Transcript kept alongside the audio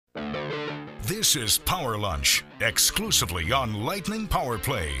This is Power Lunch, exclusively on Lightning Power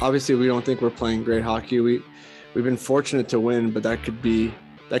Play. Obviously, we don't think we're playing great hockey. We've been fortunate to win, but that could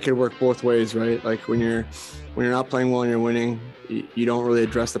work both ways, right? Like when you're not playing well and you're winning, you don't really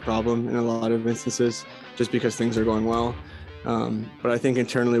address the problem in a lot of instances just because things are going well. But I think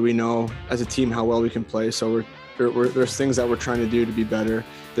internally we know as a team how well we can play. So there's things that we're trying to do to be better.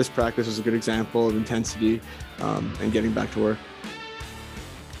 This practice was a good example of intensity and getting back to work.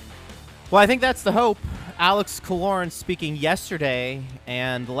 Well, I think that's the hope. Alex Killorn speaking yesterday,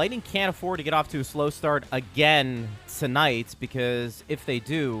 and the Lightning can't afford to get off to a slow start again tonight, because if they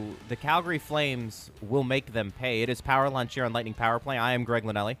do, the Calgary Flames will make them pay. It is Power Lunch here on Lightning Power Play. I am Greg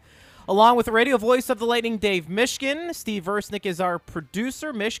Linnelli. Along with the radio voice of the Lightning, Dave Mishkin. Steve Versnick is our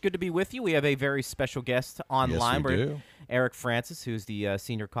producer. Mish, good to be with you. We have a very special guest online. Yes, we do. Eric Francis, who's the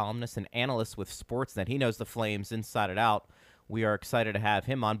senior columnist and analyst with Sportsnet. He knows the Flames inside and out. We are excited to have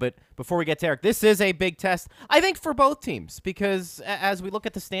him on. But before we get to Eric, this is a big test, I think, for both teams, because as we look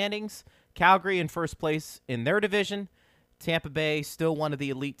at the standings, Calgary in first place in their division, Tampa Bay still one of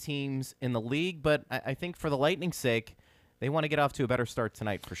the elite teams in the league. But I think for the Lightning's sake, they want to get off to a better start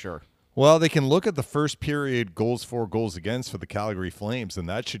tonight for sure. Well, they can look at the first period goals for, goals against for the Calgary Flames, and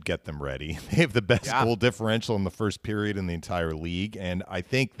that should get them ready. They have the best goal differential in the first period in the entire league, and I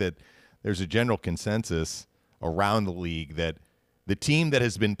think that there's a general consensus around the league that the team that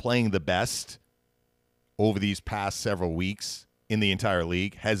has been playing the best over these past several weeks in the entire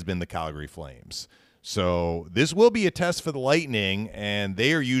league has been the Calgary Flames. So this will be a test for the Lightning, and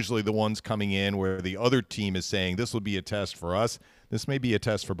they are usually the ones coming in where the other team is saying this will be a test for us. This may be a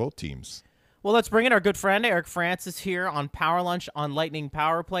test for both teams. Well, let's bring in our good friend Eric Francis here on Power Lunch on Lightning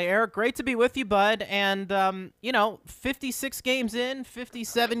Power Play. Eric, great to be with you, bud. And, 56 games in,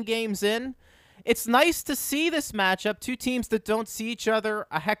 57 games in. It's nice to see this matchup, two teams that don't see each other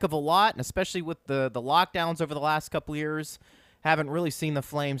a heck of a lot, and especially with the lockdowns over the last couple of years, haven't really seen the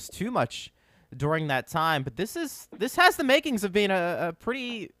Flames too much during that time. But this has the makings of being a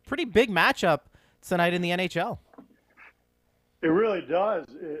pretty big matchup tonight in the NHL. It really does.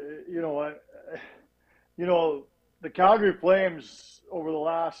 The Calgary Flames over the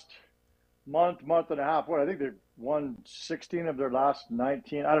last month and a half, I think they've won 16 of their last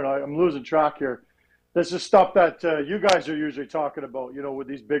 19. I don't know. I'm losing track here. This is stuff that you guys are usually talking about, with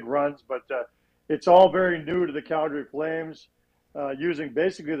these big runs. But it's all very new to the Calgary Flames, using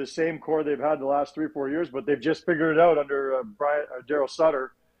basically the same core they've had the last 3-4 years, but they've just figured it out under Daryl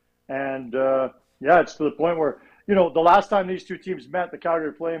Sutter. And, it's to the point where, the last time these two teams met, the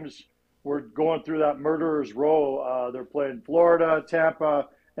Calgary Flames were going through that murderer's row. They're playing Florida, Tampa,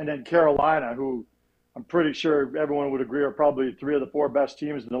 and then Carolina, who I'm pretty sure everyone would agree are probably 3 of the 4 best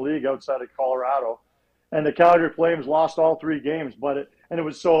teams in the league outside of Colorado. And the Calgary Flames lost all 3 games,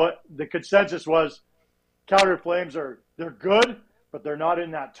 the consensus was Calgary Flames they're good, but they're not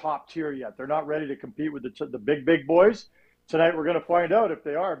in that top tier yet. They're not ready to compete with the big boys. Tonight we're going to find out if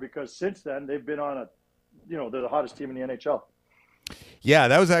they are, because since then they've been on they're the hottest team in the NHL. Yeah,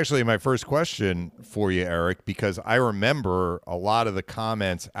 that was actually my first question for you, Eric, because I remember a lot of the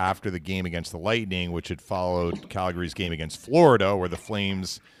comments after the game against the Lightning, which had followed Calgary's game against Florida, where the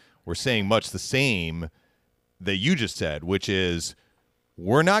Flames were saying much the same that you just said, which is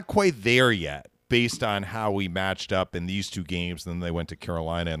we're not quite there yet based on how we matched up in these 2 games. And then they went to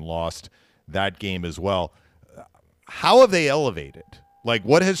Carolina and lost that game as well. How have they elevated? Like,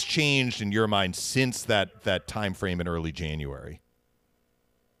 what has changed in your mind since that time frame in early January?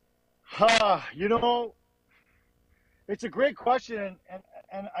 It's a great question,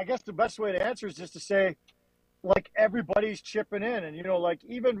 and I guess the best way to answer is just to say, like, everybody's chipping in, and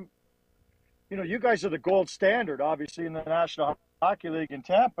even you guys are the gold standard, obviously, in the National Hockey League in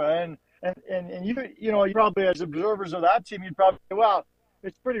Tampa, and you probably, as observers of that team, you'd probably say, well,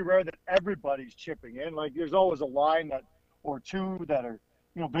 it's pretty rare that everybody's chipping in. Like, there's always a line or 2 that are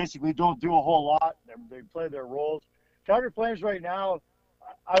basically don't do a whole lot. They play their roles. Calgary Flames right now,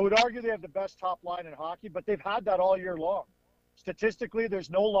 I would argue they have the best top line in hockey, but they've had that all year long. Statistically, there's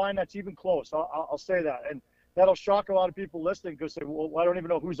no line that's even close. I'll say that. And that'll shock a lot of people listening because they well, I don't even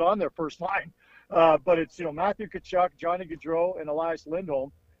know who's on their first line. But it's, Matthew Tkachuk, Johnny Gaudreau, and Elias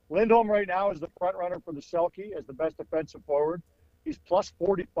Lindholm. Lindholm right now is the front runner for the Selke as the best defensive forward. He's plus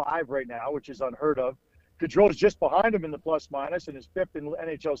 45 right now, which is unheard of. Gaudreau is just behind him in the plus minus and is 5th in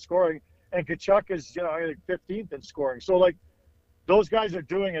NHL scoring. And Tkachuk is, I think 15th in scoring. So, those guys are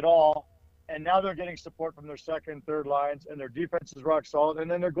doing it all, and now they're getting support from their second and third lines, and their defense is rock solid. And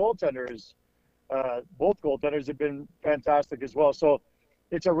then their goaltender is both goaltenders have been fantastic as well. So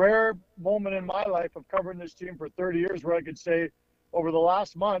it's a rare moment in my life of covering this team for 30 years where I could say over the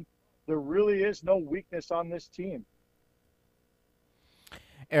last month, there really is no weakness on this team.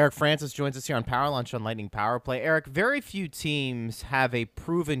 Eric Francis joins us here on Power Lunch on Lightning Power Play. Eric, very few teams have a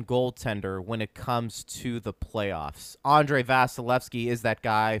proven goaltender when it comes to the playoffs. Andrei Vasilevsky is that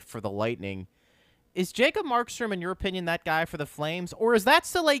guy for the Lightning. Is Jacob Markstrom, in your opinion, that guy for the Flames, or is that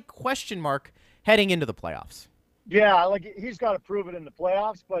still a question mark heading into the playoffs? Yeah, like he's got to prove it in the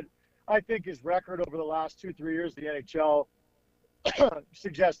playoffs, but I think his record over the last 2-3 years in the NHL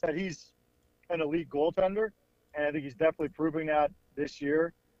suggests that he's an elite goaltender, and I think he's definitely proving that this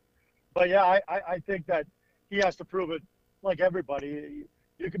year. But yeah, I think that he has to prove it like everybody.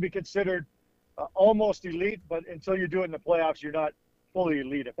 You can be considered almost elite, but until you do it in the playoffs, you're not fully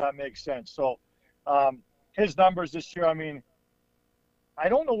elite, if that makes sense. So his numbers this year, I mean, I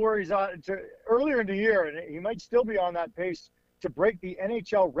don't know where he's at. Earlier in the year, and he might still be on that pace to break the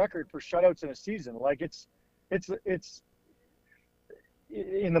NHL record for shutouts in a season. Like it's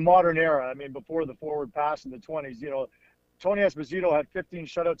in the modern era. I mean, before the forward pass in the 20s, Tony Esposito had 15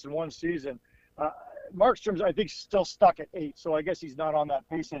 shutouts in one season. Markstrom's, I think, still stuck at 8, so I guess he's not on that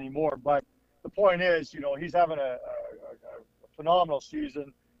pace anymore. But the point is, he's having a phenomenal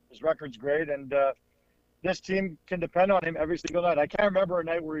season. His record's great, and this team can depend on him every single night. I can't remember a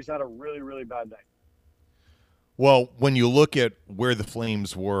night where he's had a really, really bad night. Well, when you look at where the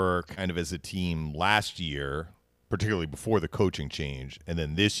Flames were kind of as a team last year, particularly before the coaching change, and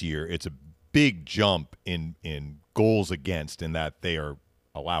then this year, it's a big jump in goals against, in that they are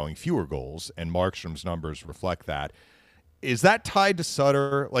allowing fewer goals, and Markstrom's numbers reflect that. Is that tied to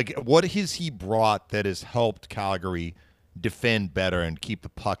Sutter? Like, what has he brought that has helped Calgary defend better and keep the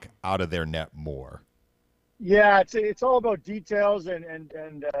puck out of their net more? Yeah, it's all about details and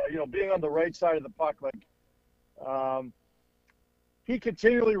being on the right side of the puck. Like, he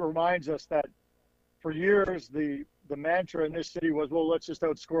continually reminds us that for years the mantra in this city was, well, let's just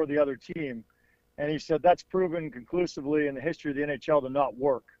outscore the other team. And he said that's proven conclusively in the history of the NHL to not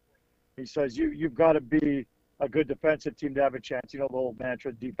work. He says you've got to be a good defensive team to have a chance. The whole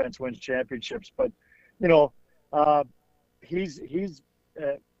mantra, defense wins championships. But, he's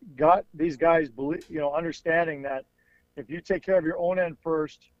got these guys, understanding that if you take care of your own end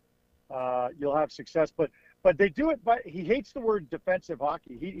first, you'll have success. But they do it, but he hates the word defensive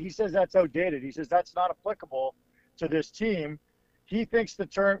hockey. He says that's outdated. He says that's not applicable to this team. He thinks the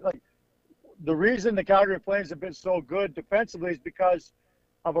term, like, the reason the Calgary Flames have been so good defensively is because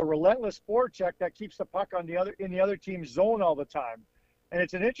of a relentless forecheck that keeps the puck in the other team's zone all the time. And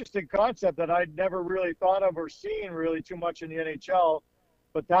it's an interesting concept that I'd never really thought of or seen really too much in the NHL,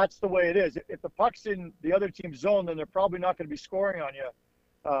 but that's the way it is. If the puck's in the other team's zone, then they're probably not going to be scoring on you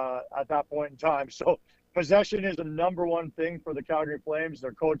at that point in time. So possession is the number one thing for the Calgary Flames.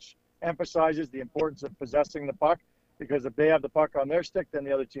 Their coach emphasizes the importance of possessing the puck, because if they have the puck on their stick, then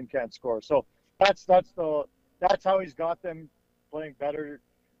the other team can't score. So that's how he's got them playing better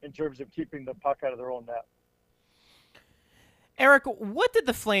in terms of keeping the puck out of their own net. Eric, what did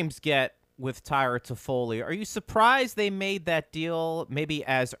the Flames get with Tyler Toffoli? Are you surprised they made that deal maybe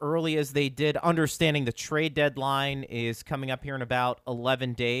as early as they did, understanding the trade deadline is coming up here in about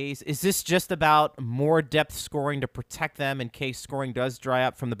 11 days? Is this just about more depth scoring to protect them in case scoring does dry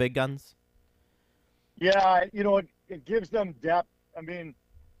up from the big guns? Yeah, it gives them depth. I mean,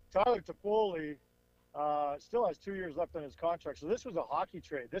 Tyler Toffoli still has 2 years left on his contract, so this was a hockey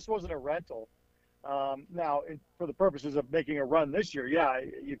trade. This wasn't a rental. Now, for the purposes of making a run this year, yeah,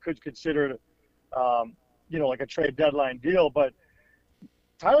 you could consider it, like a trade deadline deal. But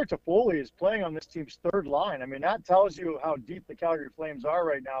Tyler Toffoli is playing on this team's third line. I mean, that tells you how deep the Calgary Flames are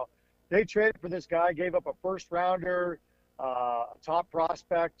right now. They traded for this guy, gave up a first rounder, a top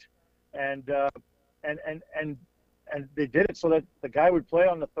prospect, and they did it so that the guy would play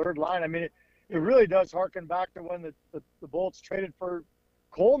on the third line. I mean, it really does harken back to when the Bolts traded for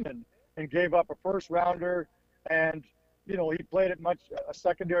Coleman and gave up a first rounder, and he played at a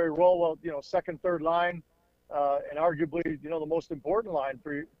secondary role, second, third line, and arguably the most important line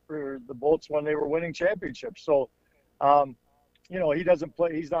for the Bolts when they were winning championships. So he doesn't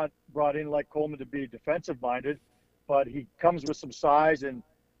play. He's not brought in like Coleman to be defensive minded, but he comes with some size, and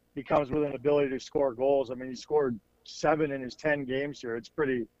he comes with an ability to score goals. I mean, he scored 7 in his 10 games here. It's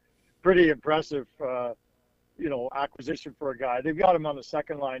pretty impressive. Acquisition for a guy. They've got him on the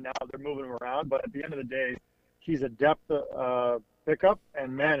second line now. They're moving him around, but at the end of the day, he's a depth pickup,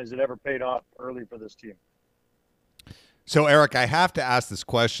 and man, has it ever paid off early for this team. So, Eric, I have to ask this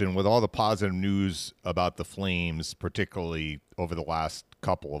question with all the positive news about the Flames, particularly over the last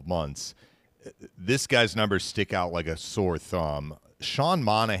couple of months. This guy's numbers stick out like a sore thumb. Sean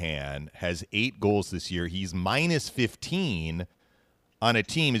Monahan has 8 goals this year. He's minus 15 on a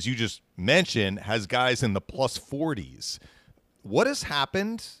team, as you just mentioned, has guys in the plus 40s. What has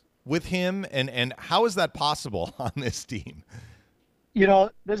happened with him, and how is that possible on this team? You know,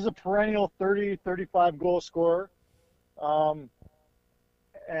 this is a perennial 30, 35 goal scorer.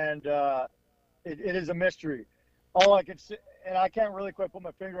 And it is a mystery. All I can say, and I can't really quite put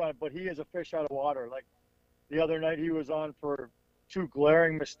my finger on it, but he is a fish out of water. Like the other night, he was on for 2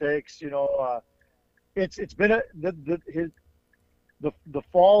 glaring mistakes. You know, it's been the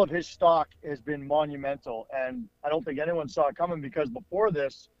fall of his stock has been monumental, and I don't think anyone saw it coming, because before the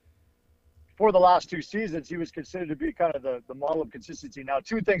last 2 seasons, he was considered to be kind of the model of consistency. Now,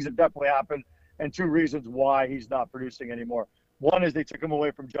 2 things have definitely happened, and 2 reasons why he's not producing anymore. One is they took him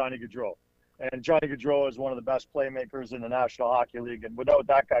away from Johnny Gaudreau. And Johnny Gaudreau is one of the best playmakers in the National Hockey League. And without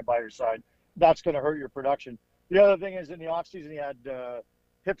that guy by your side, that's going to hurt your production. The other thing is, in the offseason, he had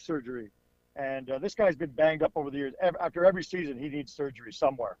hip surgery. And this guy's been banged up over the years. After every season, he needs surgery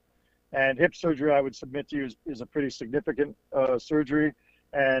somewhere. And hip surgery, I would submit to you, is a pretty significant surgery.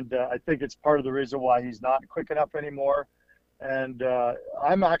 And I think it's part of the reason why he's not quick enough anymore. And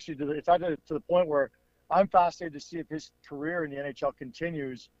I'm actually it's to the point where I'm fascinated to see if his career in the NHL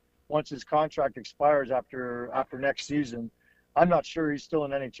continues once his contract expires after next season. I'm not sure he's still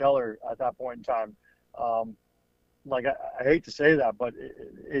an NHLer at that point in time. I hate to say that, but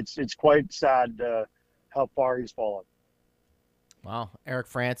it's quite sad how far he's fallen. Wow. Eric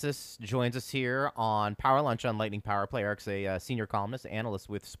Francis joins us here on Power Lunch on Lightning Power Play. Eric's a senior columnist, analyst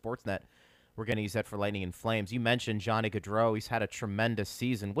with Sportsnet. We're going to use that for Lightning and Flames. You mentioned Johnny Gaudreau. He's had a tremendous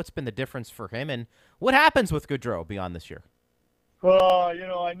season. What's been the difference for him, and what happens with Gaudreau beyond this year? Well, you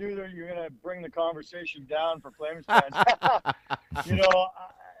know, I knew that you were going to bring the conversation down for Flames fans. You know,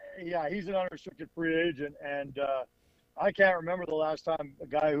 yeah, he's an unrestricted free agent, and I can't remember the last time a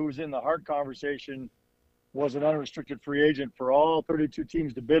guy who was in the Hart conversation was an unrestricted free agent for all 32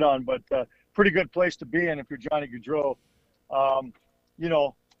 teams to bid on, but pretty good place to be in if you're Johnny Gaudreau. You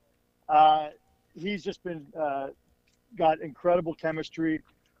know, he's just been got incredible chemistry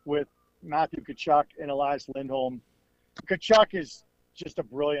with Matthew Tkachuk and Elias Lindholm. Tkachuk is just a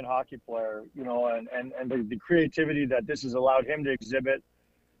brilliant hockey player, you know, and the creativity that this has allowed him to exhibit,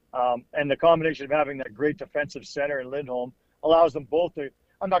 and the combination of having that great defensive center in Lindholm allows them both to,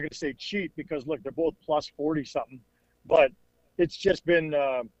 I'm not going to say cheat, because look, they're both plus 40 something, but it's just been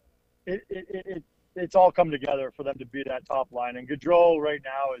it's all come together for them to be that top line. And Gaudreau right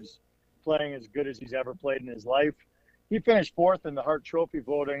now is playing as good as he's ever played in his life. He finished 4th in the Hart Trophy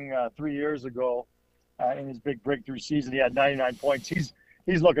voting 3 years ago in his big breakthrough season. He had 99 points. He's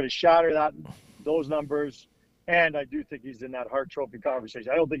looking to shatter those numbers, and I do think he's in that Hart Trophy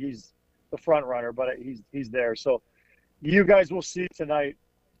conversation. I don't think he's the front runner, but he's there. So you guys will see tonight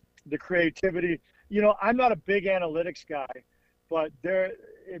the creativity. You know, I'm not a big analytics guy, but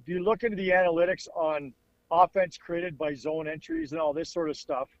if you look into the analytics on offense created by zone entries and all this sort of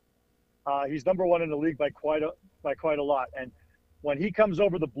stuff, he's number 1 in the league by quite a lot. And when he comes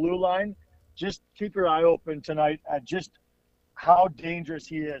over the blue line, just keep your eye open tonight at just how dangerous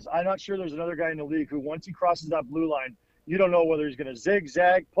he is. I'm not sure there's another guy in the league who, once he crosses that blue line, you don't know whether he's going to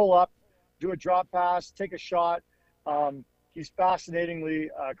zigzag, pull up, do a drop pass, take a shot. He's fascinatingly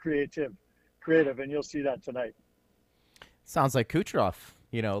creative, and you'll see that tonight. Sounds like Kucherov,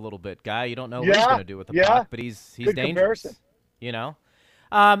 you know, a little bit. Guy, you don't know what he's going to do with the puck, but he's Good dangerous. Comparison. You know?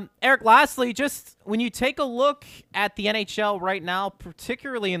 Eric, lastly, just when you take a look at the NHL right now,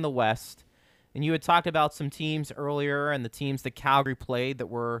 particularly in the West, and you had talked about some teams earlier and the teams that Calgary played that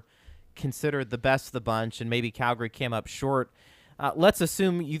were considered the best of the bunch, and maybe Calgary came up short. Let's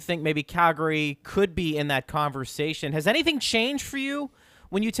assume you think maybe Calgary could be in that conversation. Has anything changed for you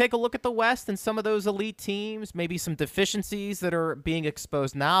when you take a look at the West and some of those elite teams, maybe some deficiencies that are being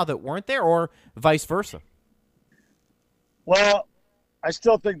exposed now that weren't there, or vice versa? Well, I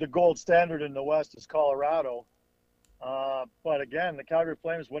still think the gold standard in the West is Colorado. But again, the Calgary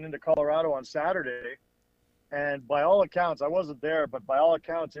Flames went into Colorado on Saturday, and by all accounts, I wasn't there, but by all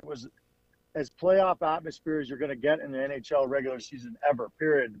accounts, it was as playoff atmosphere as you're going to get in the NHL regular season ever,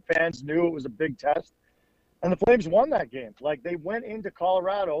 period. Fans knew it was a big test, and the Flames won that game. Like, they went into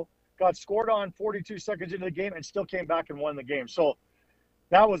Colorado, got scored on 42 seconds into the game, and still came back and won the game. So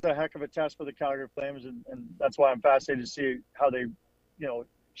that was a heck of a test for the Calgary Flames, and that's why I'm fascinated to see how they, you know,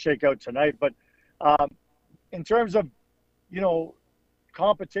 shake out tonight. But in terms of, you know,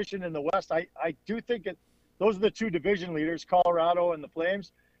 competition in the West, I do think those are the 2 division leaders, Colorado and the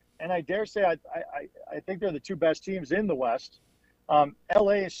Flames. And I dare say I think they're the 2 best teams in the West.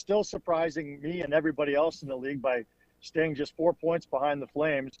 LA is still surprising me and everybody else in the league by staying just 4 points behind the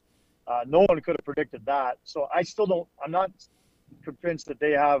Flames. No one could have predicted that. So I'm not convinced that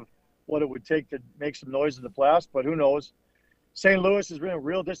they have what it would take to make some noise in the playoffs, but who knows? St. Louis has been a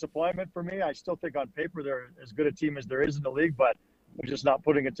real disappointment for me. I still think on paper they're as good a team as there is in the league, but we're just not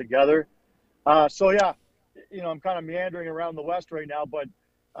putting it together. So yeah, I'm kind of meandering around the West right now, but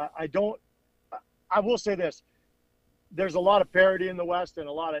I will say this. There's a lot of parity in the West and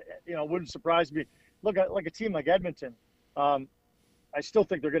a lot of, wouldn't surprise me. Look at like a team like Edmonton. I still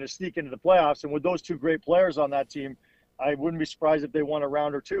think they're going to sneak into the playoffs. And with those two great players on that team, I wouldn't be surprised if they won a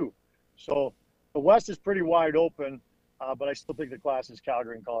round or two. So the West is pretty wide open, but I still think the class is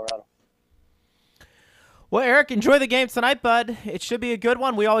Calgary and Colorado. Well, Eric, enjoy the game tonight, bud. It should be a good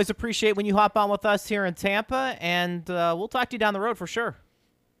one. We always appreciate when you hop on with us here in Tampa, and we'll talk to you down the road for sure.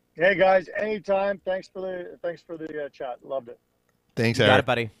 Hey, guys, anytime. Thanks for the chat. Loved it. Thanks, You Eric. got it,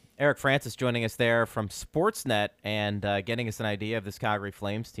 buddy. Eric Francis joining us there from Sportsnet and getting us an idea of this Calgary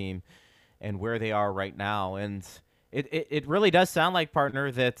Flames team and where they are right now. And it really does sound like,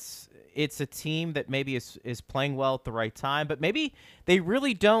 partner, that it's a team that maybe is playing well at the right time, but maybe they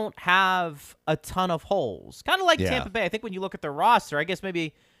really don't have a ton of holes. Kind of like Tampa Bay. I think when you look at their roster, I guess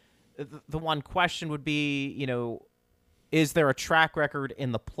maybe the one question would be, is there a track record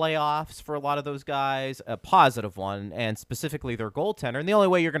in the playoffs for a lot of those guys? A positive one, and specifically their goaltender. And the only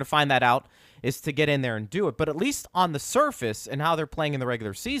way you're going to find that out is to get in there and do it. But at least on the surface and how they're playing in the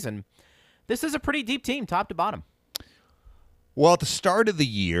regular season, this is a pretty deep team, top to bottom. Well, at the start of the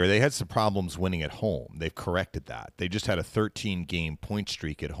year, they had some problems winning at home. They've corrected that. They just had a 13-game point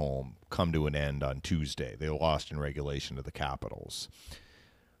streak at home come to an end on Tuesday. They lost in regulation to the Capitals.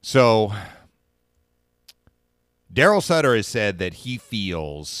 So Daryl Sutter has said that he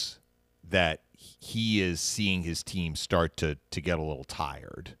feels that he is seeing his team start to get a little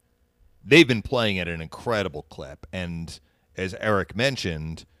tired. They've been playing at an incredible clip, and as Eric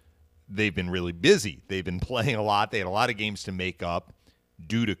mentioned, they've been really busy. They've been playing a lot. They had a lot of games to make up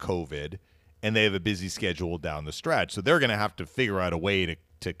due to COVID, and they have a busy schedule down the stretch. So they're going to have to figure out a way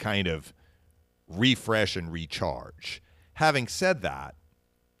to kind of refresh and recharge. Having said that,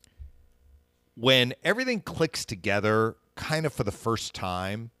 when everything clicks together kind of for the first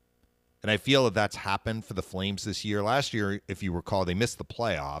time, and I feel that that's happened for the Flames this year. Last year, if you recall, they missed the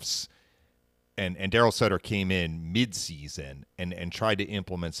playoffs, and Daryl Sutter came in mid-season and tried to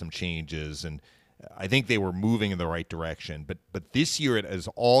implement some changes, and I think they were moving in the right direction. But this year it has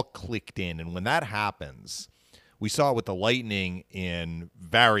all clicked in, and when that happens, we saw it with the Lightning at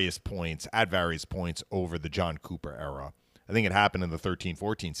various points over the John Cooper era. I think it happened in the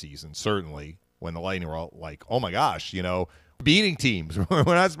 13-14 season, certainly, when the Lightning were all like, oh my gosh, beating teams. We're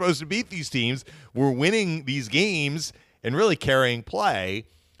not supposed to beat these teams. We're winning these games and really carrying play.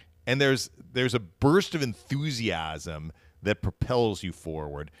 And there's a burst of enthusiasm that propels you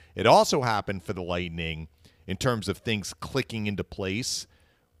forward. It also happened for the Lightning in terms of things clicking into place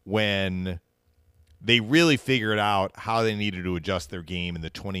when they really figured out how they needed to adjust their game in the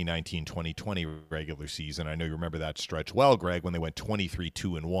 2019-2020 regular season. I know you remember that stretch well, Greg, when they went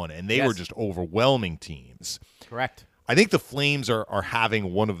 23-2-1, and they were just overwhelming teams. Correct. I think the Flames are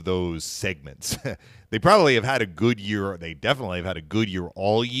having one of those segments. They probably have had a good year. They definitely have had a good year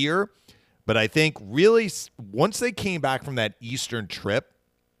all year. But I think really once they came back from that Eastern trip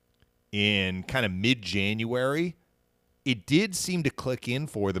in kind of mid-January, it did seem to click in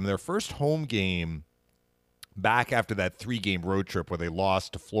for them. Their first home game back after that 3-game road trip where they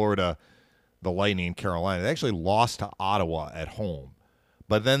lost to Florida, the Lightning, and Carolina. They actually lost to Ottawa at home.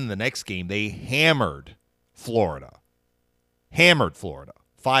 But then the next game, they hammered Florida.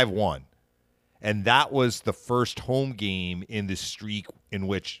 5-1. And that was the first home game in this streak in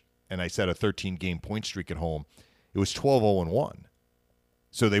which, and I said a 13-game point streak at home, it was 12-0-1.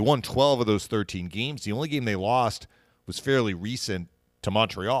 So they won 12 of those 13 games. The only game they lost was fairly recent to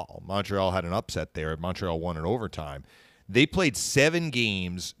Montreal. Montreal had an upset there. Montreal won in overtime. They played 7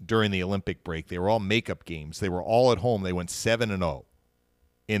 games during the Olympic break. They were all makeup games. They were all at home. They went 7-0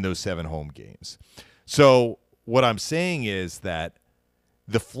 in those 7 home games. So what I'm saying is that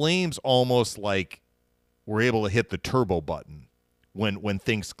the Flames almost like were able to hit the turbo button when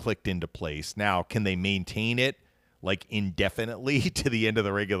things clicked into place. Now, can they maintain it like indefinitely to the end of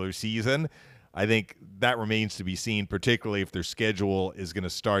the regular season? I think that remains to be seen, particularly if their schedule is going to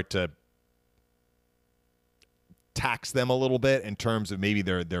start to tax them a little bit in terms of maybe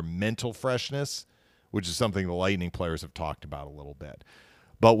their mental freshness, which is something the Lightning players have talked about a little bit.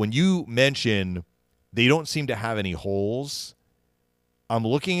 But when you mention they don't seem to have any holes, I'm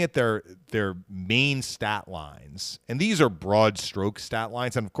looking at their main stat lines, and these are broad stroke stat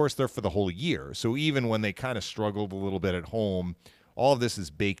lines, and of course they're for the whole year. So even when they kind of struggled a little bit at home, all of this is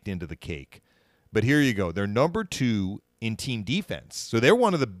baked into the cake. But here you go. They're number 2 in team defense. So they're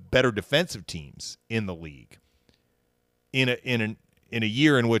one of the better defensive teams in the league. In a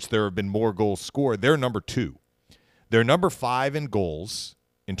year in which there have been more goals scored, they're number 2. They're number 5 in goals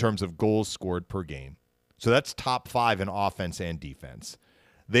in terms of goals scored per game. So that's top 5 in offense and defense.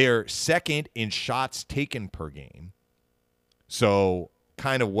 They're second in shots taken per game. So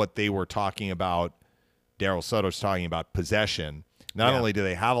kind of what they were talking about, Daryl Sutter's talking about possession. Not only do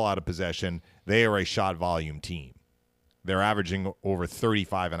they have a lot of possession, they are a shot volume team. They're averaging over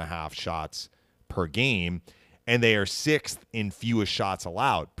 35.5 shots per game, and they are 6th in fewest shots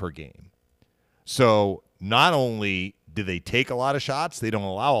allowed per game. So not only do they take a lot of shots, they don't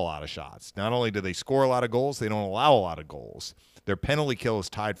allow a lot of shots. Not only do they score a lot of goals, they don't allow a lot of goals. Their penalty kill is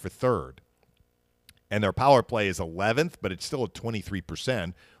tied for 3rd. And their power play is 11th, but it's still at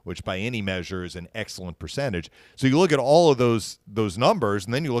 23%, which by any measure is an excellent percentage. So you look at all of those numbers,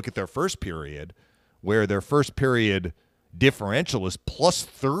 and then you look at their first period, where their first period differential is plus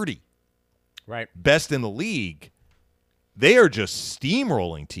 30. Right. Best in the league. They are just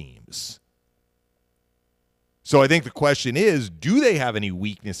steamrolling teams. So I think the question is, do they have any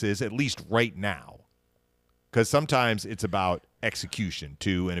weaknesses, at least right now? Because sometimes it's about execution,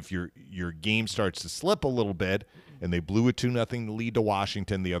 too. And if your game starts to slip a little bit, and they blew a 2-0 lead to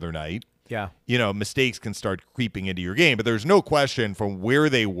Washington the other night, mistakes can start creeping into your game. But there's no question from where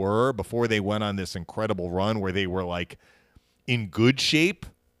they were before they went on this incredible run where they were, like, in good shape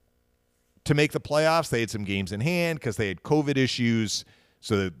to make the playoffs. They had some games in hand because they had COVID issues,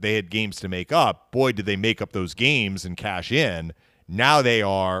 so that they had games to make up. Boy, did they make up those games and cash in. Now they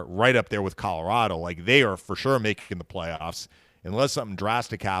are right up there with Colorado. Like, they are for sure making the playoffs. Unless something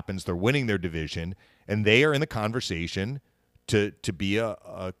drastic happens, they're winning their division, and they are in the conversation to be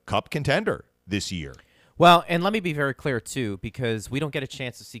a cup contender this year. Well, and let me be very clear, too, because we don't get a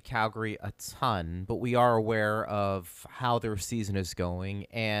chance to see Calgary a ton, but we are aware of how their season is going.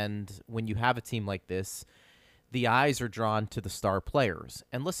 And when you have a team like this, the eyes are drawn to the star players.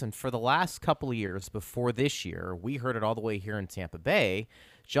 And listen, for the last couple of years before this year, we heard it all the way here in Tampa Bay,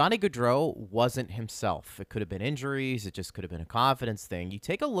 Johnny Gaudreau wasn't himself. It could have been injuries. It just could have been a confidence thing. You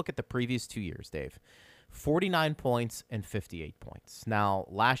take a look at the previous 2 years, Dave. 49 points and 58 points. Now,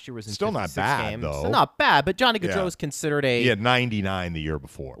 last year was in still 56 not bad, games. though. Still not bad, but Johnny Gaudreau is considered He had 99 the year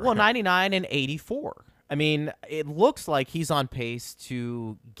before. Well, 99 and 84. I mean, it looks like he's on pace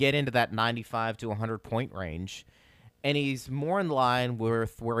to get into that 95 to 100-point range, and he's more in line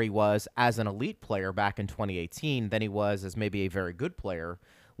with where he was as an elite player back in 2018 than he was as maybe a very good player,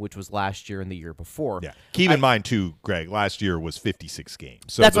 which was last year and the year before. Yeah. Keep in mind, too, Greg, last year was 56 games.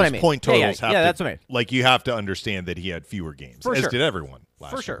 So that's those what I mean. point totals have to, that's what I mean. Like, you have to understand that he had fewer games, For as sure. did everyone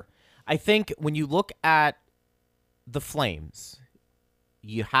last year. For sure. I think when you look at the Flames,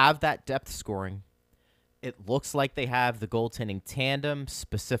 you have that depth scoring. It looks like they have the goaltending tandem,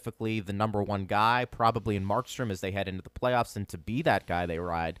 specifically the number one guy, probably in Markstrom as they head into the playoffs, and to be that guy they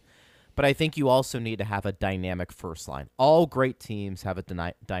ride. But I think you also need to have a dynamic first line. All great teams have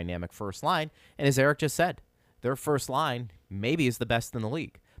a dynamic first line, and as Eric just said, their first line maybe is the best in the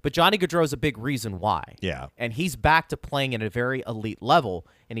league. But Johnny Gaudreau is a big reason why. Yeah. And he's back to playing at a very elite level,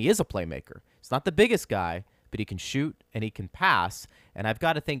 and he is a playmaker. He's not the biggest guy, but he can shoot and he can pass, and I've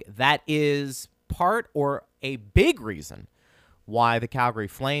got to think that is part or a big reason why the Calgary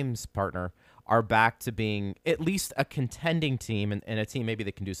Flames, partner, are back to being at least a contending team and a team maybe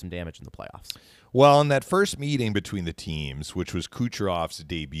that can do some damage in the playoffs. Well, in that first meeting between the teams, which was Kucherov's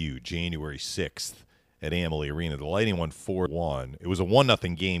debut, January 6th at Amalie Arena, the Lightning won 4-1. It was a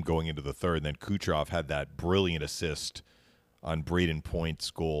 1-0 game going into the third, and then Kucherov had that brilliant assist on Braden Point's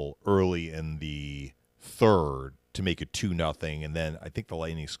goal early in the third to make it 2-0, and then I think the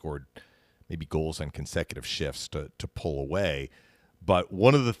Lightning scored maybe goals on consecutive shifts to pull away. But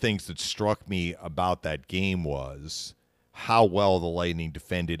one of the things that struck me about that game was how well the Lightning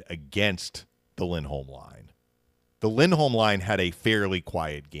defended against the Lindholm line. The Lindholm line had a fairly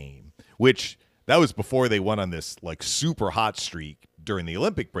quiet game, which that was before they went on this like super hot streak during the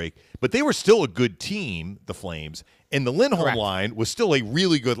Olympic break, but they were still a good team, the Flames, and the Lindholm line was still a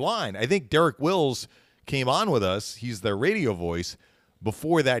really good line. I think Derek Wills came on with us. He's their radio voice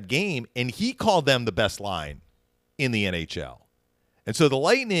before that game, and he called them the best line in the NHL. And so the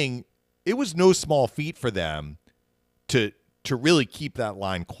Lightning, it was no small feat for them to really keep that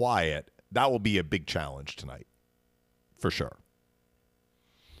line quiet. That will be a big challenge tonight, for sure.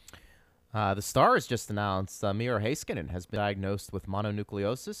 The Stars just announced Miro Heiskanen has been diagnosed with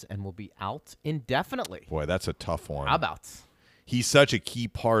mononucleosis and will be out indefinitely. Boy, that's a tough one. How about? He's such a key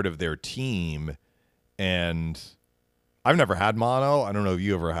part of their team, and I've never had mono. I don't know if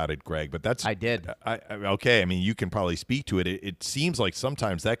you ever had it, Greg, but that's I did. Okay. I mean, you can probably speak to it. It seems like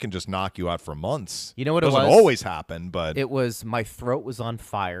sometimes that can just knock you out for months. You know what it it doesn't was? always happen, but It was my throat was on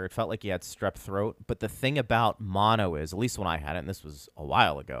fire. It felt like you had strep throat. But the thing about mono is, at least when I had it, and this was a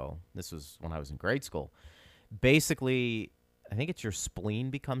while ago, this was when I was in grade school, basically, I think it's your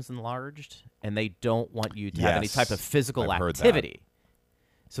spleen becomes enlarged, and they don't want you to have any Yes, type of physical I've heard that. activity.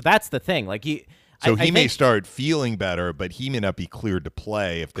 So that's the thing. Like so I he may think- start feeling better, but he may not be cleared to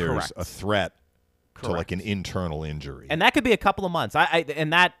play if there's Correct. a threat to like Correct. an internal injury. And that could be a couple of months.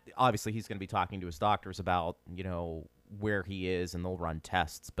 And that obviously he's going to be talking to his doctors about, where he is, and they'll run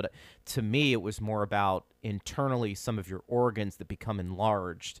tests. But to me, it was more about internally some of your organs that become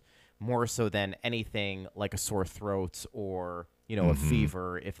enlarged, more so than anything like a sore throat or, a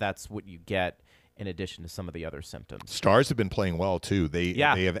fever, if that's what you get in addition to some of the other symptoms. Stars have been playing well too. They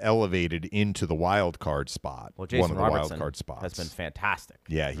Yeah. have elevated into the wild card spot. Well, Jason one of the Robertson wild card spots has been fantastic.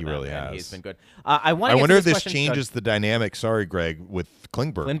 Yeah, for he them, really and has. He's been good. I I wonder wonder if this question- changes the dynamic. Sorry, Greg, with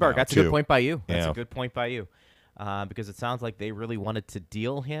Klingberg. Lindbergh, now, that's a too. good point by you. That's Yeah. a good point by you. Because it sounds like they really wanted to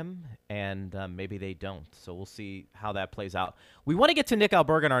deal him, and maybe they don't. So we'll see how that plays out. We want to get to Nick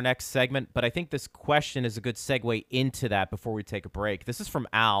Alberga in our next segment, but I think this question is a good segue into that before we take a break. This is from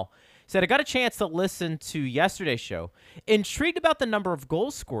Al. He said, I got a chance to listen to yesterday's show. Intrigued about the number of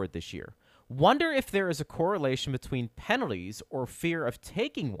goals scored this year. Wonder if there is a correlation between penalties or fear of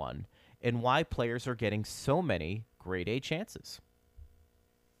taking one and why players are getting so many grade A chances.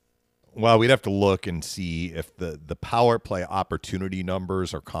 Well, we'd have to look and see if the power play opportunity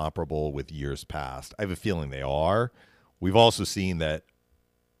numbers are comparable with years past. I have a feeling they are. We've also seen that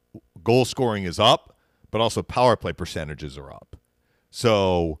goal scoring is up, but also power play percentages are up.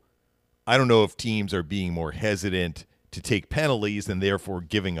 So I don't know if teams are being more hesitant to take penalties and therefore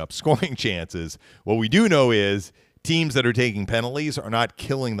giving up scoring chances. What we do know is teams that are taking penalties are not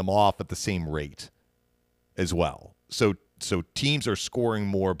killing them off at the same rate as well. So teams are scoring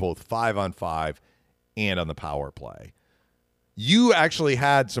more both 5-on-5 and on the power play. You actually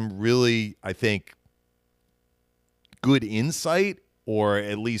had some really, I think, good insight, or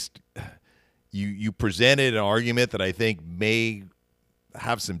at least you presented an argument that I think may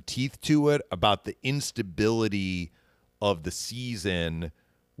have some teeth to it about the instability of the season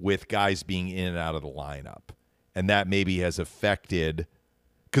with guys being in and out of the lineup. And that maybe has affected,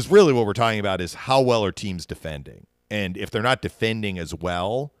 because really what we're talking about is how well are teams defending. And if they're not defending as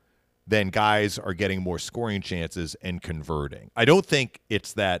well, then guys are getting more scoring chances and converting. I don't think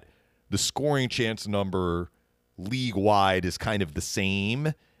it's that the scoring chance number league-wide is kind of the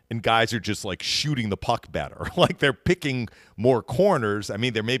same and guys are just like shooting the puck better. Like they're picking more corners. I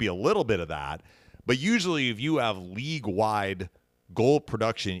mean, there may be a little bit of that, but usually if you have league-wide goal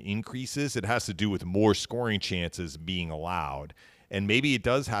production increases, it has to do with more scoring chances being allowed. And maybe it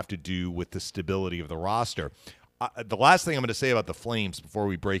does have to do with the stability of the roster. The last thing I'm going to say about the Flames before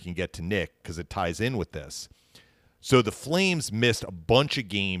we break and get to Nick, because it ties in with this. So the Flames missed a bunch of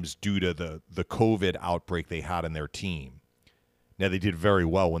games due to the COVID outbreak they had in their team. Now, they did very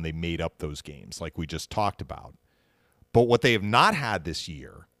well when they made up those games, like we just talked about. But what they have not had this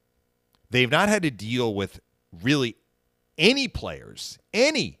year, they've not had to deal with really any players,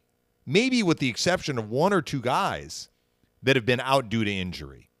 maybe with the exception of one or two guys that have been out due to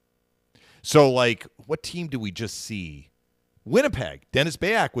injury. So, like, what team do we just see? Winnipeg. Dennis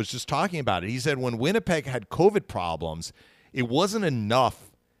Bayak was just talking about it. He said when Winnipeg had COVID problems, it wasn't enough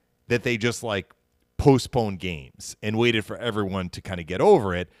that they just, like, postponed games and waited for everyone to kind of get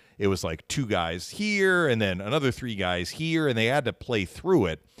over it. It was like 2 guys here and then another 3 guys here, and they had to play through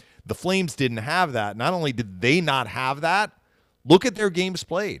it. The Flames didn't have that. Not only did they not have that, look at their games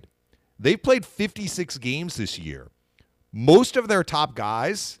played. They've played 56 games this year. Most of their top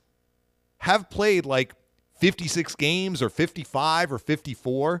guys have played like 56 games or 55 or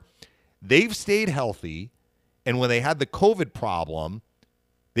 54. They've stayed healthy, and when they had the COVID problem,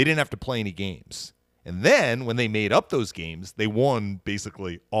 they didn't have to play any games. And then when they made up those games, they won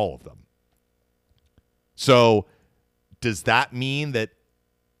basically all of them. So does that mean that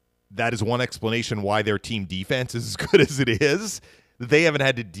is one explanation why their team defense is as good as it is? That they haven't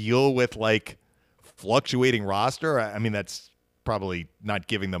had to deal with like fluctuating roster? I mean, that's probably not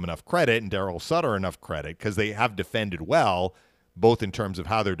giving them enough credit and Daryl Sutter enough credit, because they have defended well, both in terms of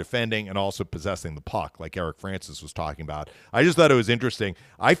how they're defending and also possessing the puck, like Eric Francis was talking about. I just thought it was interesting.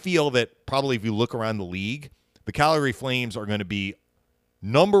 I feel that probably if you look around the league, the Calgary Flames are going to be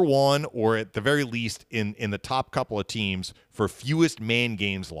number one, or at the very least in the top couple of teams for fewest man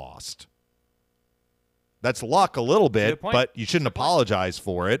games lost. That's luck a little bit, but you shouldn't apologize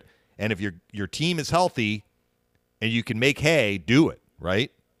for it. And if your team is healthy, and you can make hay, do it,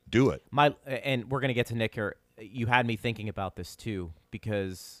 right? Do it. And we're going to get to Nick here. You had me thinking about this too,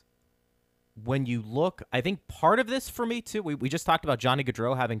 because when you look, I think part of this for me too, we just talked about Johnny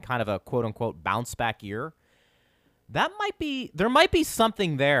Gaudreau having kind of a quote-unquote bounce-back year. There might be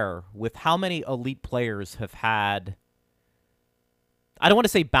something there with how many elite players have had, I don't want to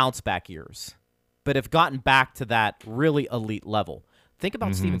say bounce-back years, but have gotten back to that really elite level. Think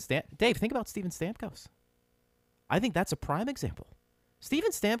about Dave, think about Steven Stamkos. I think that's a prime example.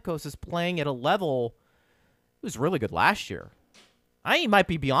 Steven Stamkos is playing at a level he was really good last year. I think he might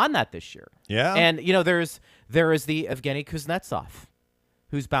be beyond that this year. Yeah. And, there is the Evgeny Kuznetsov,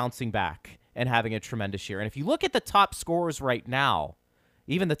 who's bouncing back and having a tremendous year. And if you look at the top scorers right now,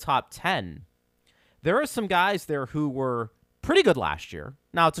 even the top 10, there are some guys there who were pretty good last year.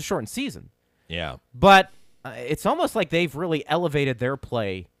 Now, it's a shortened season. Yeah. But it's almost like they've really elevated their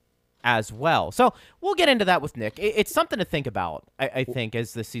play as well. So we'll get into that with Nick. It's something to think about, I think,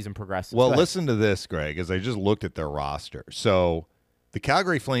 as the season progresses. Well, listen to this, Greg, as I just looked at their roster. So the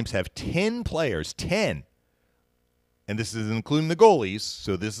Calgary Flames have 10 players, 10, and this is including the goalies,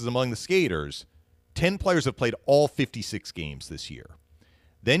 so this is among the skaters. 10 players have played all 56 games this year.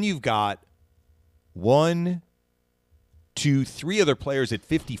 Then you've got 1, 2, 3 other players at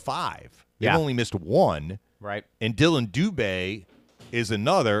 55. They've only missed one. Right. And Dylan Dubé is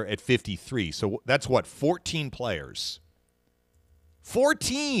another at 53. So that's what, 14 players.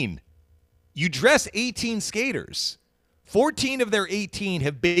 14! You dress 18 skaters. 14 of their 18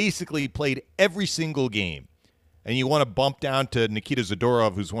 have basically played every single game. And you want to bump down to Nikita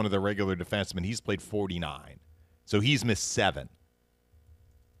Zadorov, who's one of their regular defensemen. He's played 49. So he's missed 7.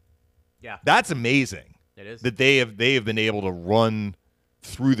 Yeah. That's amazing. It is. That they have been able to run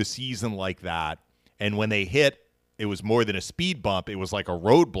through the season like that. And when they hit, it was more than a speed bump. It was like a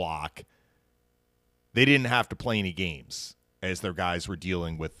roadblock. They didn't have to play any games as their guys were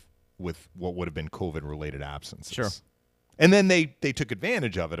dealing with what would have been COVID-related absences. Sure. And then they took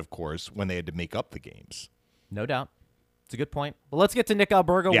advantage of it, of course, when they had to make up the games. No doubt. It's a good point. Well, let's get to Nick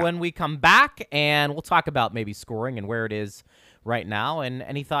Alberga when we come back, and we'll talk about maybe scoring and where it is right now and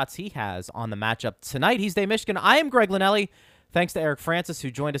any thoughts he has on the matchup tonight. He's Dave Mishkin. I am Greg Linelli. Thanks to Eric Francis,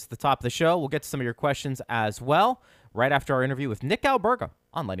 who joined us at the top of the show. We'll get to some of your questions as well right after our interview with Nick Alberga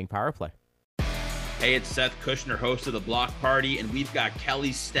on Lightning Power Play. Hey, it's Seth Kushner, host of The Block Party, and we've got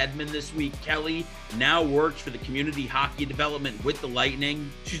Kelly Stedman this week. Kelly now works for the community hockey development with the Lightning.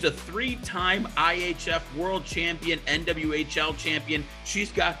 She's a 3-time IHF world champion, NWHL champion.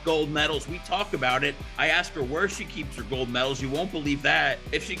 She's got gold medals. We talk about it. I ask her where she keeps her gold medals. You won't believe that.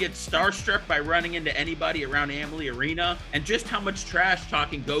 If she gets starstruck by running into anybody around Amalie Arena, and just how much trash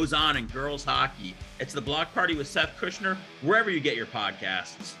talking goes on in girls hockey. It's The Block Party with Seth Kushner, wherever you get your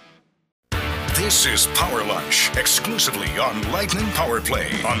podcasts. This is Power Lunch, exclusively on Lightning Power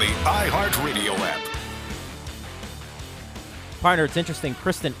Play on the iHeartRadio app. Partner, it's interesting.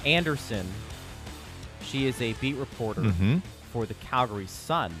 Kristen Anderson, she is a beat reporter for the Calgary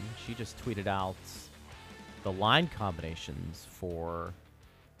Sun. She just tweeted out the line combinations for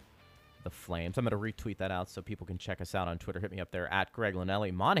the Flames. I'm going to retweet that out so people can check us out on Twitter. Hit me up there at Greg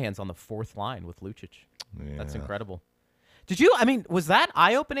Linelli. Monahan's on the 4th line with Lucic. Yeah. That's incredible. Was that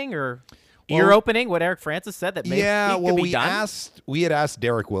eye-opening or ear-opening, what Eric Francis said, that maybe could be done? We had asked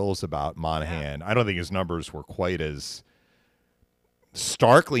Derek Wills about Monahan. Yeah. I don't think his numbers were quite as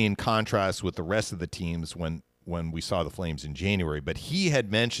starkly in contrast with the rest of the teams when we saw the Flames in January, but he had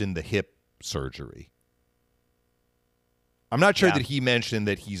mentioned the hip surgery. I'm not sure that he mentioned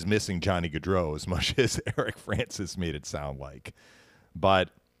that he's missing Johnny Gaudreau as much as Eric Francis made it sound like.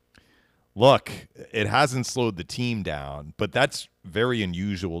 But look, it hasn't slowed the team down, but that's very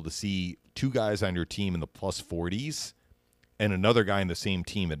unusual to see 2 guys on your team in the plus 40s and another guy in the same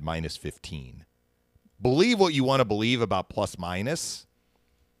team at minus 15. Believe what you want to believe about plus minus,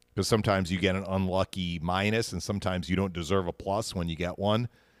 because sometimes you get an unlucky minus and sometimes you don't deserve a plus when you get one.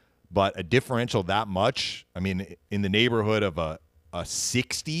 But a differential that much, I mean, in the neighborhood of a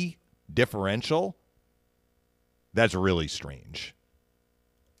 60 differential, that's really strange.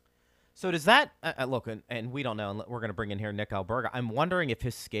 So does that look? And we don't know. And we're going to bring in here Nick Alberga. I'm wondering if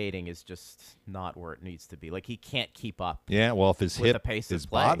his skating is just not where it needs to be. Like he can't keep up. Yeah, well, if his hip pace is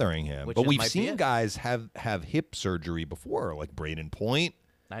play, bothering him, but we've seen guys have hip surgery before, like Braden Point.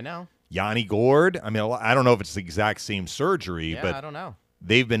 I know. Yanni Gord. I mean, I don't know if it's the exact same surgery, but I don't know.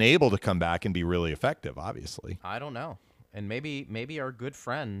 They've been able to come back and be really effective. Obviously, I don't know. And maybe our good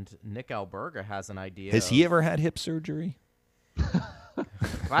friend Nick Alberga has an idea. Has he ever had hip surgery?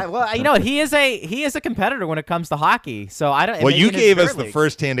 Well, you know, he is a competitor when it comes to hockey. So I don't. Well, you gave us the league.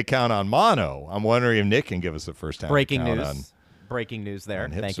 first-hand account on Mono. I'm wondering if Nick can give us a first-hand breaking account news. on Breaking news there.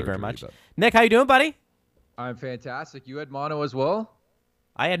 on hip Thank you very surgery, much, but- Nick. How you doing, buddy? I'm fantastic. You had mono as well?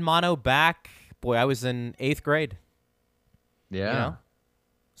 I had mono back. Boy, I was in 8th grade. Yeah. You know?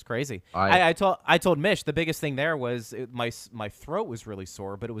 It's crazy. I told Mish the biggest thing there was my throat was really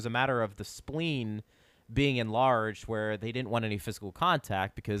sore, but it was a matter of the spleen being enlarged where they didn't want any physical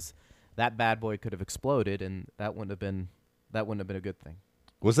contact because that bad boy could have exploded, and that wouldn't have been a good thing.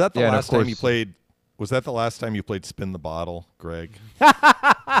 Was that the Yeah, and of last time you course- played? Was that the last time you played Spin the Bottle, Greg? That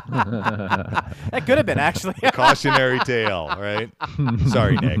could have been actually. Cautionary tale, right?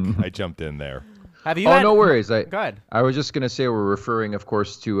 Sorry, Nick. I jumped in there. Have you? Oh, had, no worries. Go ahead. I was just going to say we're referring, of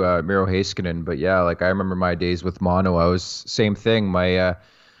course, to Miro Heiskanen. But yeah, like I remember my days with mono. I was same thing. My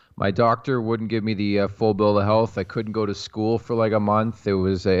doctor wouldn't give me the full bill of health. I couldn't go to school for like a month.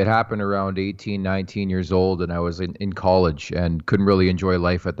 It happened around 18, 19 years old, and I was in college and couldn't really enjoy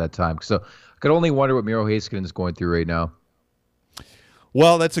life at that time. So I could only wonder what Miro Heiskanen is going through right now.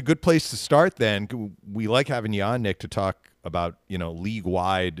 Well, that's a good place to start then. We like having you on, Nick, to talk about,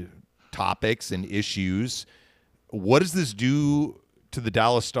 league-wide topics and issues. What does this do to the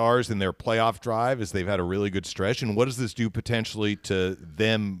Dallas Stars in their playoff drive as they've had a really good stretch? And what does this do potentially to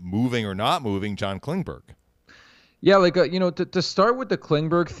them moving or not moving John Klingberg? Yeah, like to start with the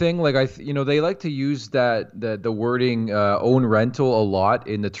Klingberg thing, like they like to use the wording own rental a lot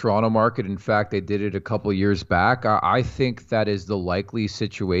in the Toronto market. In fact, they did it a couple years back. I think that is the likely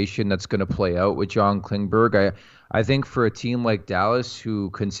situation that's going to play out with John Klingberg. I think for a team like Dallas, who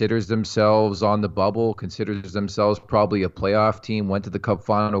considers themselves on the bubble, considers themselves probably a playoff team, went to the Cup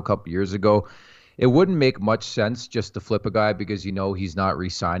final a couple years ago, it wouldn't make much sense just to flip a guy because he's not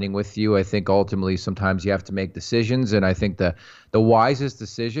re-signing with you. I think ultimately sometimes you have to make decisions, and I think the wisest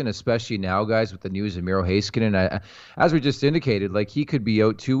decision, especially now, guys, with the news of Miro Heiskanen, as we just indicated, like he could be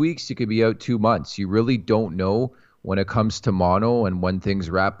out 2 weeks, he could be out 2 months. You really don't know when it comes to mono and when things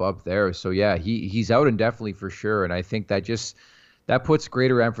wrap up there. So yeah, he's out indefinitely for sure, and I think that puts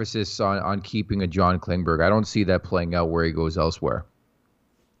greater emphasis on keeping a John Klingberg. I don't see that playing out where he goes elsewhere.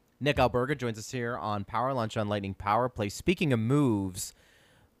 Nick Alberga joins us here on Power Lunch on Lightning Power Play. Speaking of moves,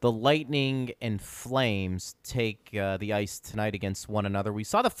 the Lightning and Flames take the ice tonight against one another. We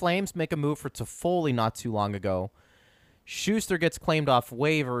saw the Flames make a move for Toffoli not too long ago. Schuster gets claimed off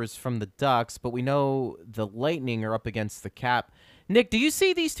waivers from the Ducks, but we know the Lightning are up against the cap. Nick, do you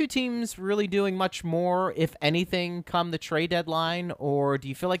see these two teams really doing much more, if anything, come the trade deadline, or do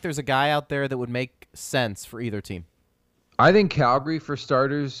you feel like there's a guy out there that would make sense for either team? I think Calgary, for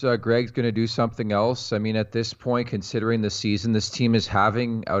starters, Greg's going to do something else. I mean, at this point, considering the season this team is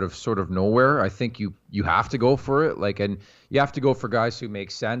having out of sort of nowhere, I think you have to go for it. And you have to go for guys who make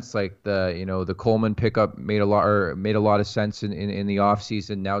sense. Like the Coleman pickup made a lot of sense in the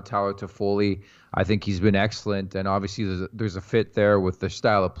offseason. Now Tyler Toffoli, I think he's been excellent, and obviously there's a fit there with their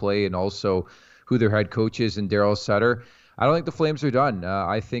style of play and also who their head coach is in Darryl Sutter. I don't think the Flames are done.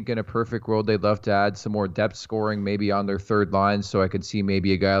 I think in a perfect world, they'd love to add some more depth scoring, maybe on their third line. So I could see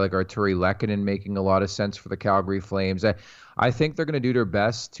maybe a guy like Arturi Lehkonen making a lot of sense for the Calgary Flames. I think they're going to do their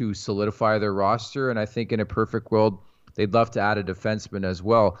best to solidify their roster. And I think in a perfect world, they'd love to add a defenseman as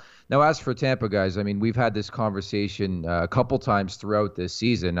well. Now, as for Tampa, guys, I mean, we've had this conversation a couple times throughout this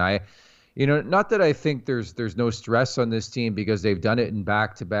season. Not that I think there's no stress on this team because they've done it in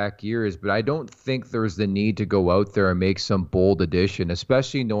back-to-back years, but I don't think there's the need to go out there and make some bold addition,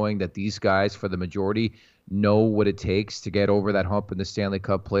 especially knowing that these guys, for the majority, know what it takes to get over that hump in the Stanley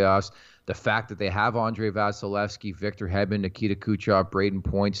Cup playoffs. The fact that they have Andrei Vasilevsky, Victor Hedman, Nikita Kucherov, Braden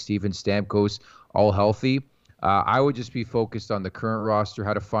Point, Steven Stamkos, all healthy. I would just be focused on the current roster,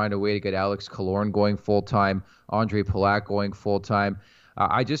 how to find a way to get Alex Killorn going full-time, Andre Palat going full-time.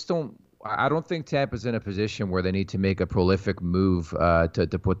 I don't think Tampa's in a position where they need to make a prolific move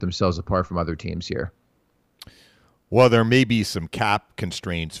to put themselves apart from other teams here. Well, there may be some cap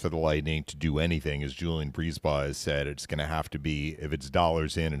constraints for the Lightning to do anything. As Julian Brisebois has said, it's going to have to be, if it's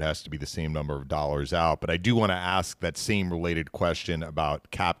dollars in, it has to be the same number of dollars out. But I do want to ask that same related question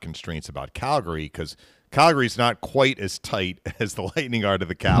about cap constraints about Calgary, because Calgary's not quite as tight as the Lightning are to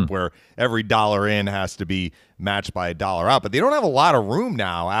the cap, where every dollar in has to be matched by a dollar out. But they don't have a lot of room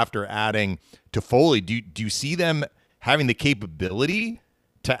now after adding Toffoli. Do you see them having the capability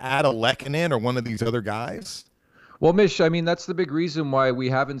to add a Lehkonen or one of these other guys? Well, Mish, I mean, that's the big reason why we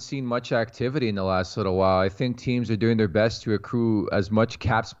haven't seen much activity in the last little while. I think teams are doing their best to accrue as much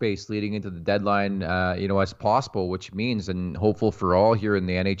cap space leading into the deadline, as possible, which means, and hopeful for all here in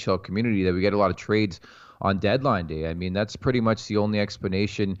the NHL community, that we get a lot of trades on deadline day. I mean, that's pretty much the only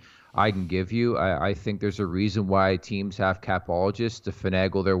explanation I can give you. I think there's a reason why teams have capologists to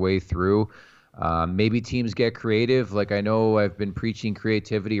finagle their way through. Maybe teams get creative. Like, I know I've been preaching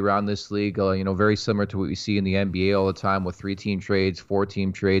creativity around this league, very similar to what we see in the NBA all the time with 3-team trades,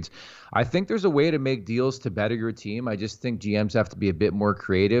 4-team trades. I think there's a way to make deals to better your team. I just think GMs have to be a bit more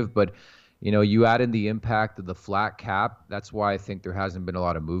creative. But, you add in the impact of the flat cap. That's why I think there hasn't been a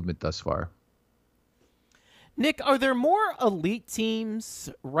lot of movement thus far. Nick, are there more elite teams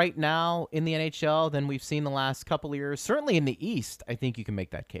right now in the NHL than we've seen the last couple of years? Certainly in the East, I think you can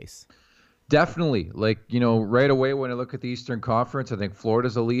make that case. Definitely. Right away when I look at the Eastern Conference, I think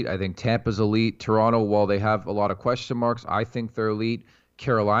Florida's elite. I think Tampa's elite. Toronto, while they have a lot of question marks, I think they're elite.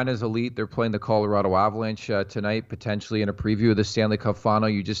 Carolina's elite. They're playing the Colorado Avalanche tonight, potentially in a preview of the Stanley Cup final.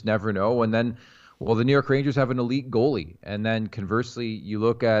 You just never know. And then, the New York Rangers have an elite goalie. And then conversely, you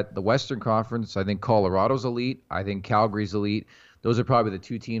look at the Western Conference, I think Colorado's elite. I think Calgary's elite. Those are probably the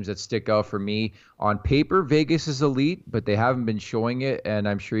two teams that stick out for me. On paper, Vegas is elite, but they haven't been showing it, and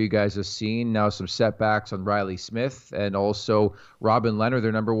I'm sure you guys have seen now some setbacks on Riley Smith and also Robin Lehner,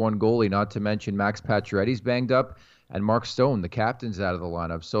 their number one goalie, not to mention Max Pacioretty's banged up, and Mark Stone, the captain's out of the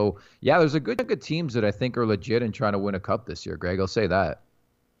lineup. So, yeah, there's a good teams that I think are legit and trying to win a cup this year, Greg. I'll say that.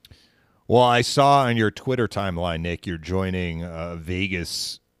 Well, I saw on your Twitter timeline, Nick, you're joining a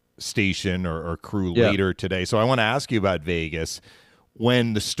Vegas station or crew later today. So I want to ask you about Vegas.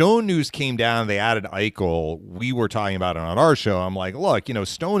 When the Stone news came down, they added Eichel. We were talking about it on our show. I'm like, look,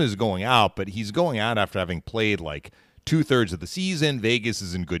 Stone is going out, but he's going out after having played like 2/3 of the season. Vegas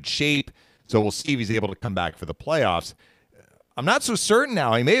is in good shape. So we'll see if he's able to come back for the playoffs. I'm not so certain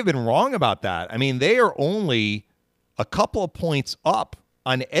now. He may have been wrong about that. I mean, they are only a couple of points up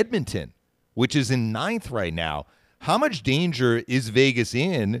on Edmonton, which is in 9th right now. How much danger is Vegas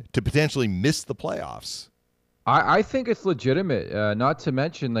in to potentially miss the playoffs? I think it's legitimate, not to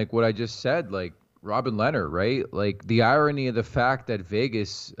mention, like what I just said, like Robin Lehner, right? Like the irony of the fact that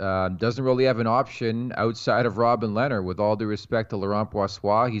Vegas doesn't really have an option outside of Robin Lehner, with all due respect to Laurent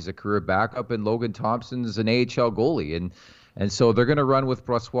Brossoit. He's a career backup, and Logan Thompson's an AHL goalie. And so they're going to run with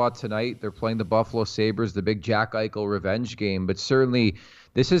Brossoit tonight. They're playing the Buffalo Sabres, the big Jack Eichel revenge game. But certainly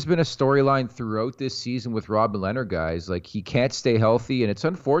this has been a storyline throughout this season with Robin Lehner, guys. Like, he can't stay healthy, and it's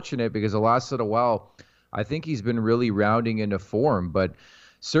unfortunate because the last little while, I think he's been really rounding into form. But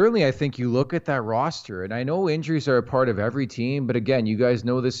certainly I think you look at that roster, and I know injuries are a part of every team, but again, you guys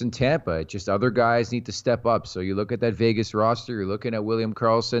know this in Tampa. It's just other guys need to step up. So you look at that Vegas roster, you're looking at William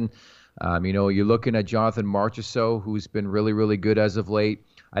Karlsson, you're looking at Jonathan Marchessault, who's been really, really good as of late.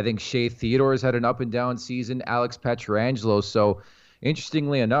 I think Shea Theodore has had an up and down season, Alex Pietrangelo. So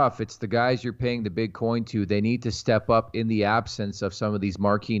interestingly enough, it's the guys you're paying the big coin to. They need to step up in the absence of some of these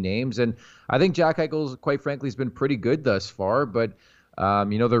marquee names. And I think Jack Eichel, quite frankly, has been pretty good thus far, but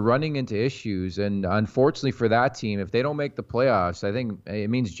they're running into issues. And unfortunately for that team, if they don't make the playoffs, I think it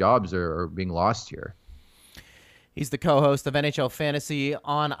means jobs are being lost here. He's the co-host of NHL Fantasy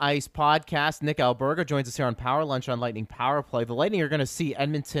on Ice podcast. Nick Alberga joins us here on Power Lunch on Lightning Power Play. The Lightning are going to see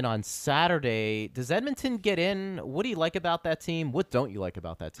Edmonton on Saturday. Does Edmonton get in? What do you like about that team? What don't you like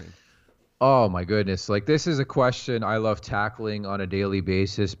about that team? Oh, my goodness. Like, this is a question I love tackling on a daily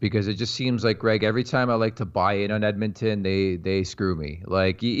basis because it just seems like, Greg, every time I like to buy in on Edmonton, they screw me.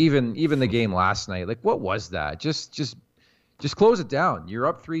 Like, even the game last night, like, what was that? Just close it down. You're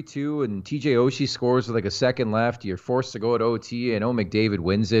up 3-2, and TJ Oshie scores with like a second left. You're forced to go at OT. I know McDavid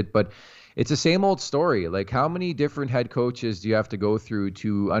wins it, but it's the same old story. Like, how many different head coaches do you have to go through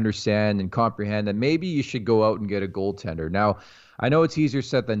to understand and comprehend that maybe you should go out and get a goaltender? Now, I know it's easier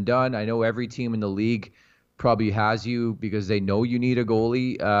said than done. I know every team in the league probably has you because they know you need a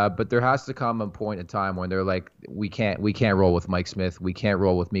goalie, but there has to come a point in time when they're like, we can't roll with Mike Smith. We can't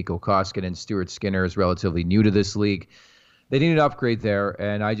roll with Mikko Koskinen. Stuart Skinner is relatively new to this league. They need an upgrade there,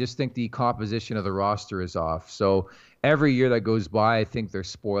 and I just think the composition of the roster is off. So every year that goes by, I think they're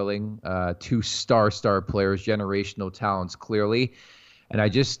spoiling two star players, generational talents, clearly. And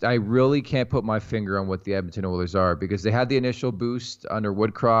I really can't put my finger on what the Edmonton Oilers are, because they had the initial boost under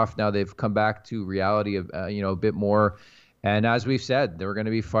Woodcroft. Now they've come back to reality of a bit more. And as we've said, they're going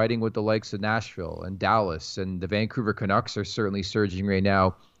to be fighting with the likes of Nashville and Dallas, and the Vancouver Canucks are certainly surging right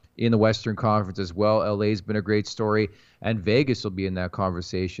now in the Western Conference as well. LA's been a great story, and Vegas will be in that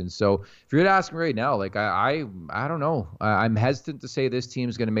conversation. So if you're going to ask me right now, like I don't know. I'm hesitant to say this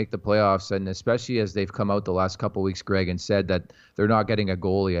team's going to make the playoffs, and especially as they've come out the last couple of weeks, Greg, and said that they're not getting a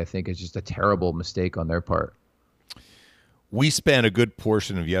goalie, I think is just a terrible mistake on their part. We spent a good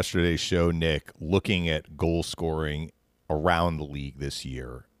portion of yesterday's show, Nick, looking at goal scoring around the league this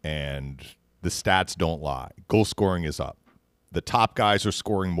year, and the stats don't lie. Goal scoring is up. The top guys are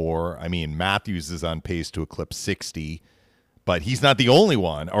scoring more. I mean, Matthews is on pace to eclipse 60, but he's not the only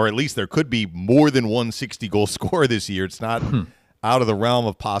one, or at least there could be more than one 60-goal scorer this year. It's not out of the realm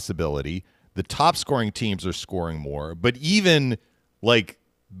of possibility. The top scoring teams are scoring more, but even like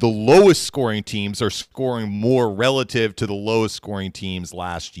the lowest scoring teams are scoring more relative to the lowest scoring teams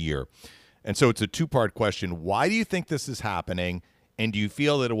last year. And so it's a two-part question. Why do you think this is happening? And do you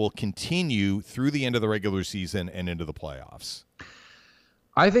feel that it will continue through the end of the regular season and into the playoffs?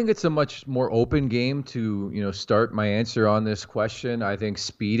 I think it's a much more open game to, start my answer on this question. I think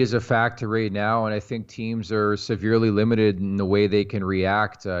speed is a factor right now, and I think teams are severely limited in the way they can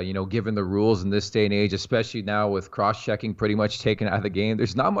react, given the rules in this day and age, especially now with cross-checking pretty much taken out of the game.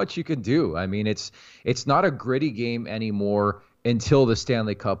 There's not much you can do. I mean, it's not a gritty game anymore until the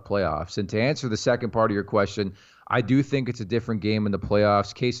Stanley Cup playoffs. And to answer the second part of your question, I do think it's a different game in the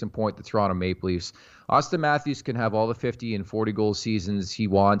playoffs. Case in point, the Toronto Maple Leafs. Austin Matthews can have all the 50 and 40 goal seasons he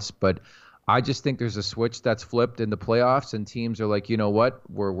wants, but I just think there's a switch that's flipped in the playoffs, and teams are like, you know what,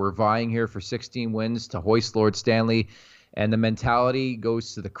 we're vying here for 16 wins to hoist Lord Stanley, and the mentality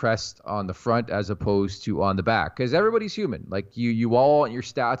goes to the crest on the front as opposed to on the back, because everybody's human. Like you all want your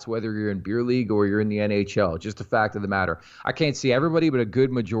stats, whether you're in beer league or you're in the NHL. Just a fact of the matter. I can't see everybody, but a good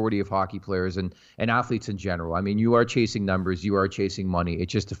majority of hockey players and athletes in general. I mean, you are chasing numbers, you are chasing money.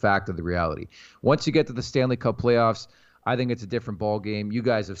 It's just a fact of the reality. Once you get to the Stanley Cup playoffs, I think it's a different ball game. You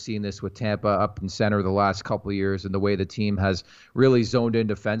guys have seen this with Tampa up in center the last couple of years and the way the team has really zoned in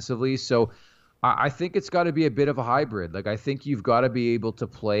defensively. So I think it's got to be a bit of a hybrid. Like, I think you've got to be able to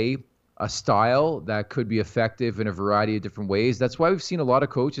play a style that could be effective in a variety of different ways. That's why we've seen a lot of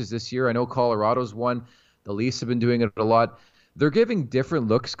coaches this year. I know Colorado's one. The Leafs have been doing it a lot. They're giving different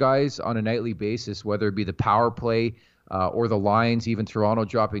looks, guys, on a nightly basis, whether it be the power play or the lines, even Toronto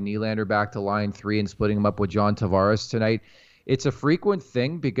dropping Nylander back to line 3 and splitting him up with John Tavares tonight. It's a frequent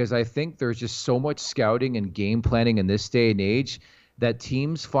thing because I think there's just so much scouting and game planning in this day and age that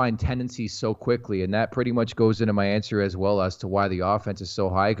teams find tendencies so quickly, and that pretty much goes into my answer as well as to why the offense is so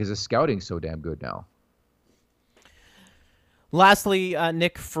high, because the scouting's so damn good now. Lastly,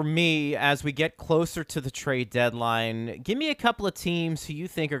 Nick, for me, as we get closer to the trade deadline, give me a couple of teams who you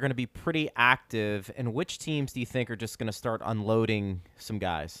think are going to be pretty active, and which teams do you think are just going to start unloading some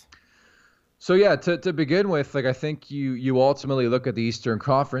guys? So yeah, to begin with, like, I think you ultimately look at the Eastern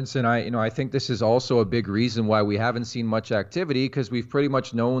Conference, and I think this is also a big reason why we haven't seen much activity, because we've pretty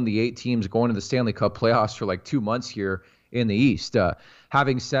much known the 8 teams going to the Stanley Cup playoffs for like 2 months here in the East.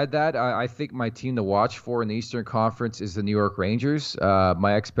 Having said that, I think my team to watch for in the Eastern Conference is the New York Rangers.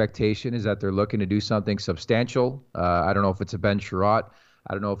 My expectation is that they're looking to do something substantial. I don't know if it's a Ben Sherratt.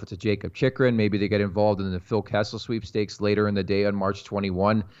 I don't know if it's a Jacob Chychrun. Maybe they get involved in the Phil Kessel sweepstakes later in the day on March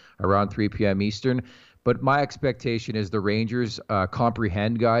 21 around 3 p.m. Eastern. But my expectation is the Rangers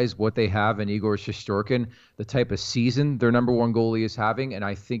comprehend, guys, what they have in Igor Shesterkin, the type of season their number one goalie is having. And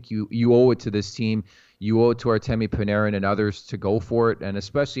I think you owe it to this team. You owe it to Artemi Panarin and others to go for it. And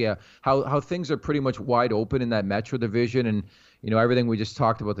especially how things are pretty much wide open in that Metro division. And, everything we just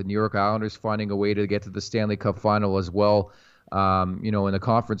talked about, the New York Islanders finding a way to get to the Stanley Cup final as well. In the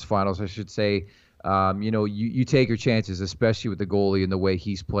conference finals, I should say, you take your chances, especially with the goalie and the way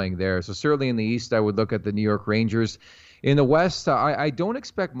he's playing there. So certainly in the East, I would look at the New York Rangers. In the West, I don't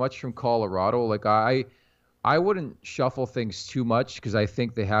expect much from Colorado. Like, I wouldn't shuffle things too much because I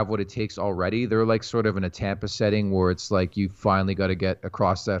think they have what it takes already. They're like sort of in a Tampa setting where it's like you finally got to get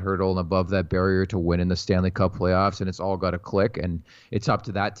across that hurdle and above that barrier to win in the Stanley Cup playoffs, and it's all got to click, and it's up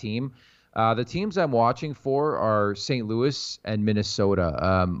to that team. The teams I'm watching for are St. Louis and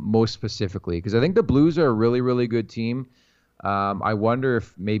Minnesota, most specifically, because I think the Blues are a really, really good team. I wonder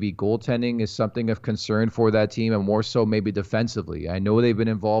if maybe goaltending is something of concern for that team, and more so maybe defensively. I know they've been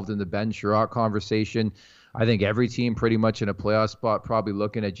involved in the Ben Sherratt conversation. I think every team pretty much in a playoff spot probably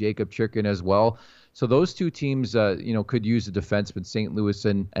looking at Jacob Chychrun as well. So those two teams, could use a defenseman, St. Louis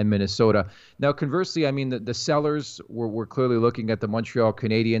and Minnesota. Now, conversely, I mean, the sellers, we're clearly looking at the Montreal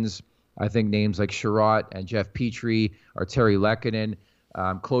Canadiens. I think names like Sherratt and Jeff Petrie, or Terry Lehkonen,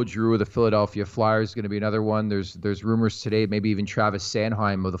 Claude Giroux of the Philadelphia Flyers is going to be another one. There's rumors today, maybe even Travis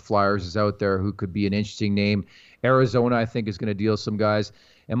Sanheim of the Flyers is out there who could be an interesting name. Arizona, I think, is going to deal some guys.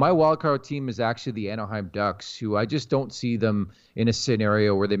 And my wildcard team is actually the Anaheim Ducks, who I just don't see them in a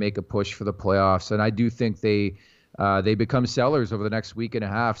scenario where they make a push for the playoffs. And I do think they become sellers over the next week and a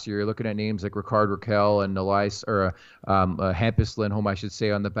half. So you're looking at names like Ricard Raquel and Elias, or Hampus Lindholm, I should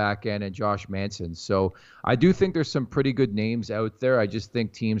say, on the back end, and Josh Manson. So I do think there's some pretty good names out there. I just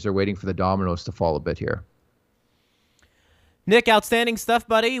think teams are waiting for the dominoes to fall a bit here. Nick, outstanding stuff,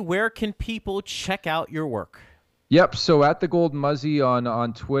 buddy. Where can people check out your work? Yep. So at the Golden Muzzy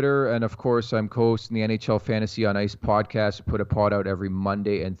on Twitter, and of course I'm co-hosting the NHL Fantasy on Ice podcast. Put a pod out every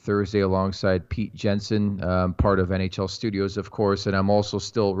Monday and Thursday alongside Pete Jensen, part of NHL Studios, of course. And I'm also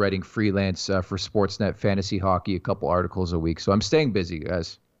still writing freelance for Sportsnet Fantasy Hockey, a couple articles a week. So I'm staying busy,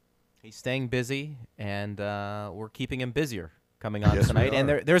 guys. He's staying busy, and we're keeping him busier coming on tonight. And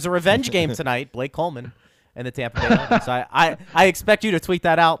there's a revenge game tonight, Blake Coleman and the Tampa Bay Lightning. So I expect you to tweet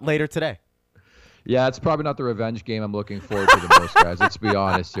that out later today. Yeah, it's probably not the revenge game I'm looking forward to the most, guys. Let's be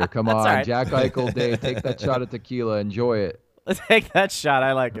honest here. Come on, right. Jack Eichel Day. Take that shot of tequila. Enjoy it. Let's take that shot.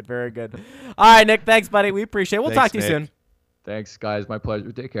 I like it. Very good. All right, Nick. Thanks, buddy. We appreciate it. We'll talk to you soon. Thanks, guys. My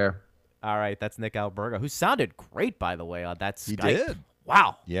pleasure. Take care. All right. That's Nick Alberga, who sounded great, by the way, on that Skype. He did.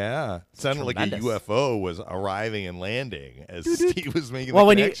 Wow. Yeah. It sounded Tremendous. like a UFO was arriving and landing as Steve was making the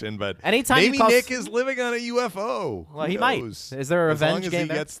connection. But anytime maybe Nick is living on a UFO. Well, he might. Is there a revenge game? As long as he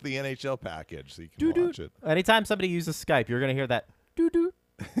gets the NHL package so he can watch it. Anytime somebody uses Skype, you're going to hear that doo-doo,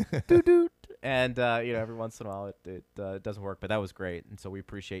 doo-doo. And, every once in a while it doesn't work. But that was great. And so we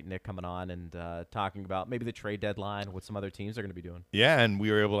appreciate Nick coming on and talking about maybe the trade deadline, what some other teams are going to be doing. Yeah, and we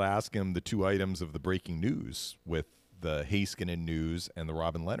were able to ask him the two items of the breaking news with the Heiskanen news and the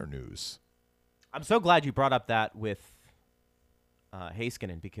Robin Lehner news. I'm so glad you brought up that with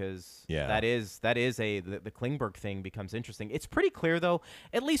Heiskanen because that is the Klingberg thing becomes interesting. It's pretty clear though,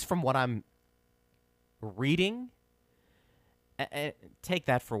 at least from what I'm reading. Take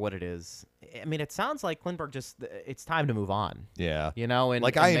that for what it is. I mean, it sounds like Klingberg it's time to move on. Yeah, and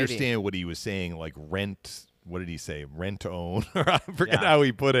I understand what he was saying, like rent. What did he say? Rent to own? I forget how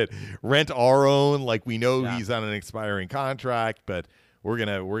he put it. Rent our own. Like we know he's on an expiring contract, but we're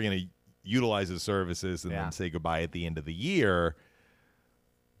gonna utilize his services and then say goodbye at the end of the year.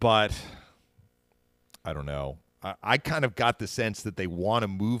 But I don't know. I kind of got the sense that they want to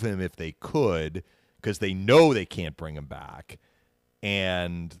move him if they could because they know they can't bring him back.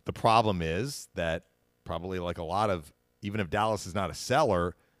 And the problem is that probably like a lot of, even if Dallas is not a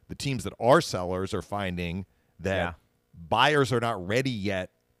seller, the teams that are sellers are finding that buyers are not ready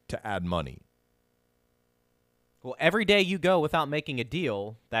yet to add money. Well, every day you go without making a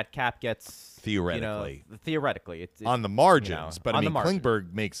deal, that cap gets theoretically. It's on the margins. But I mean,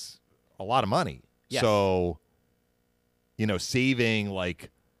 Klingberg makes a lot of money. Yes. So, saving like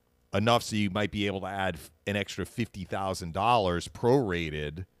enough so you might be able to add an extra $50,000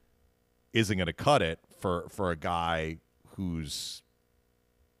 prorated isn't going to cut it for a guy who's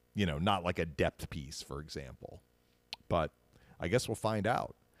not like a depth piece, for example. But I guess we'll find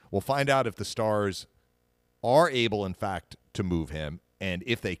out. We'll find out if the Stars are able, in fact, to move him, and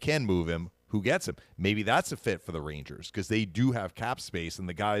if they can move him, who gets him. Maybe that's a fit for the Rangers because they do have cap space, and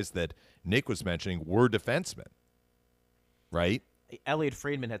the guys that Nick was mentioning were defensemen, right? Elliot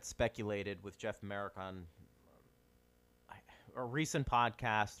Friedman had speculated with Jeff Merrick on a recent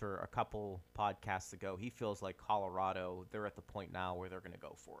podcast or a couple podcasts ago. He feels like Colorado, they're at the point now where they're going to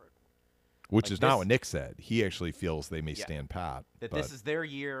go for it. Which is not what Nick said. He actually feels they may stand pat. That this is their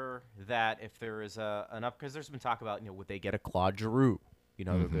year, that if there is an up, because there's been talk about, would they get a Claude Giroux?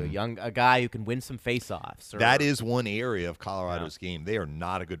 A guy who can win some faceoffs. That is one area of Colorado's game. They are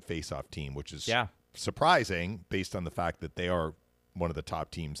not a good faceoff team, which is surprising based on the fact that they are one of the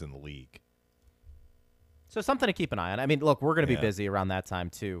top teams in the league. So something to keep an eye on. I mean, look, we're going to be busy around that time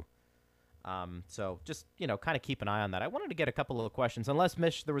too. So just, kind of keep an eye on that. I wanted to get a couple of questions, unless,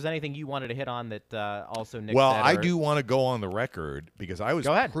 Mish, there was anything you wanted to hit on that also Nick said. I do want to go on the record because I was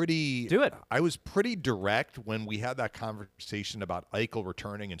I was pretty direct when we had that conversation about Eichel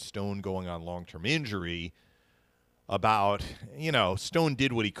returning and Stone going on long-term injury about, Stone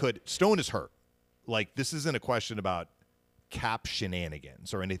did what he could. Stone is hurt. Like, this isn't a question about cap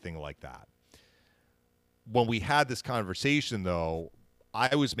shenanigans or anything like that. When we had this conversation, though,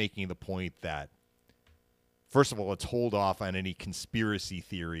 I was making the point that, first of all, let's hold off on any conspiracy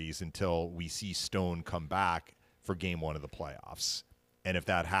theories until we see Stone come back for game one of the playoffs. And if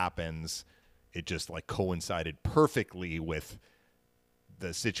that happens, it just coincided perfectly with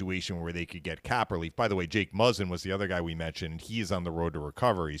the situation where they could get cap relief. By the way, Jake Muzzin was the other guy we mentioned. He is on the road to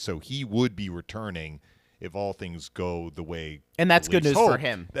recovery, so he would be returning if all things go the way. And that's good news for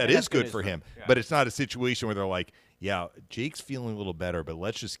him. That is good for him. Yeah. But it's not a situation where they're like, yeah, Jake's feeling a little better, but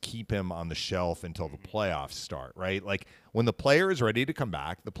let's just keep him on the shelf until the playoffs start, right? Like, when the player is ready to come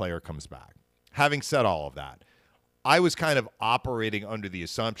back, the player comes back. Having said all of that, I was kind of operating under the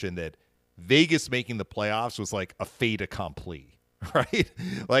assumption that Vegas making the playoffs was like a fait accompli, right?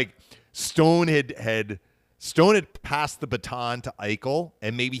 Like, Stone had passed the baton to Eichel,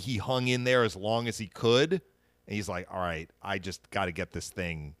 and maybe he hung in there as long as he could, And he's like, all right, I just got to get this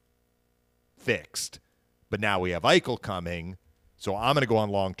thing fixed. But now we have Eichel coming, so I'm going to go on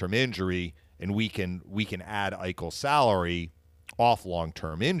long-term injury, and we can add Eichel's salary off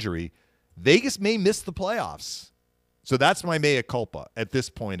long-term injury. Vegas may miss the playoffs. So that's my mea culpa at this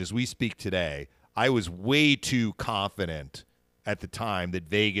point as we speak today. I was way too confident at the time that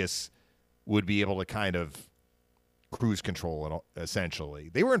Vegas would be able to kind of cruise control it, essentially.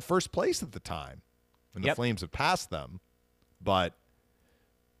 They were in first place at the time, and the Flames have passed them. But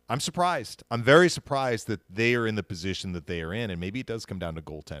I'm surprised. I'm very surprised that they are in the position that they are in, and maybe it does come down to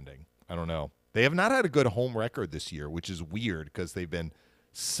goaltending. I don't know. They have not had a good home record this year, which is weird because they've been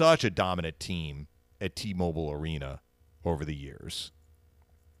such a dominant team at T-Mobile Arena over the years.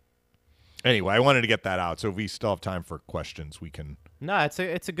 Anyway, I wanted to get that out. So if we still have time for questions, we can. No, it's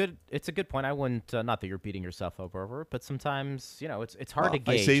a good point. I wouldn't not that you're beating yourself over it, but sometimes it's hard to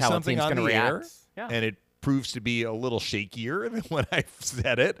gauge I say how something a team's on going to the react. air, and it proves to be a little shakier than when I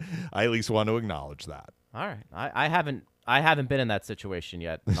said it. I at least want to acknowledge that. All right, I haven't been in that situation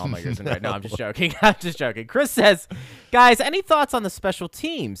yet in all my years. Right now, I'm just joking. I'm just joking. Chris says, guys, any thoughts on the special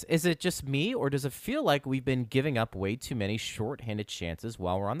teams? Is it just me, or does it feel like we've been giving up way too many shorthanded chances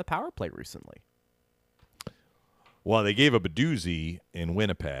while we're on the power play recently? Well, they gave up a doozy in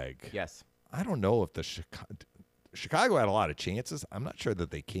Winnipeg. Yes. I don't know if Chicago had a lot of chances. I'm not sure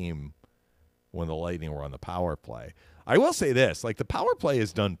that they came when the Lightning were on the power play. I will say this, like the power play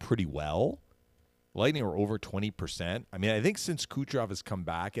has done pretty well. Lightning are over 20%. I mean, I think since Kucherov has come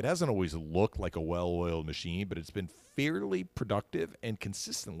back, it hasn't always looked like a well-oiled machine, but it's been fairly productive and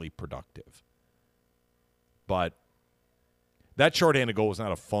consistently productive. But that shorthanded goal was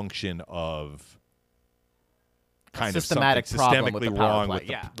not a function of kind of something systemically wrong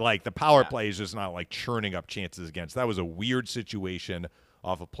with the power play is just not like churning up chances against. That was a weird situation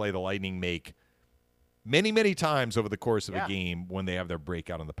off a play the Lightning make many, many times over the course of a game when they have their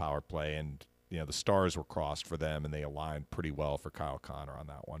breakout on the power play, and the stars were crossed for them, and they aligned pretty well for Kyle Connor on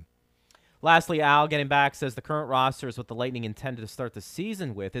that one. Lastly, Al, getting back, says the current roster is what the Lightning intended to start the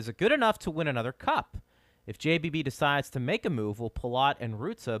season with. Is it good enough to win another cup? If JBB decides to make a move, will Palat and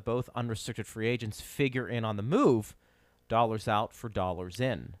Rutza, both unrestricted free agents, figure in on the move? Dollars out for dollars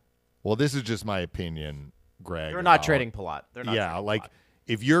in. Well, this is just my opinion, Greg. They're not trading Palat. They're not. Yeah, like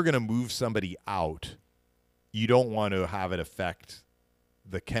if you're going to move somebody out, you don't want to have it affect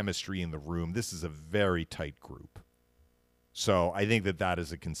the chemistry in the room. This is a very tight group. So I think that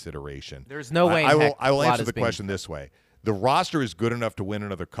is a consideration. There's no way. I will answer the question this way. The roster is good enough to win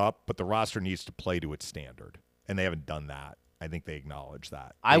another cup, but the roster needs to play to its standard. And they haven't done that. I think they acknowledge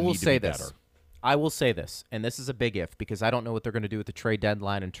that. I will say this, and this is a big if, because I don't know what they're going to do with the trade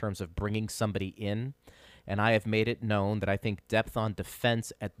deadline in terms of bringing somebody in. And I have made it known that I think depth on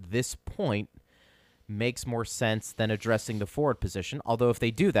defense at this point makes more sense than addressing the forward position. Although if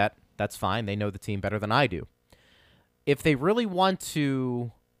they do that, that's fine. They know the team better than I do. If they really want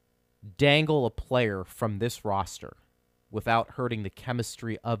to dangle a player from this roster without hurting the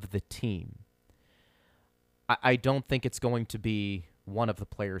chemistry of the team, I don't think it's going to be one of the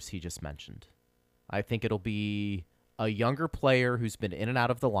players he just mentioned. I think it'll be a younger player who's been in and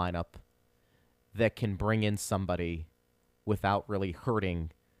out of the lineup that can bring in somebody without really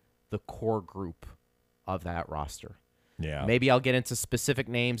hurting the core group of that roster. Yeah. Maybe I'll get into specific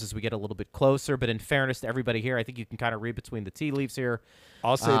names as we get a little bit closer, but in fairness to everybody here, I think you can kind of read between the tea leaves here.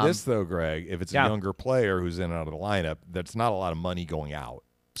 I'll say this, though, Greg. If it's a younger player who's in and out of the lineup, that's not a lot of money going out.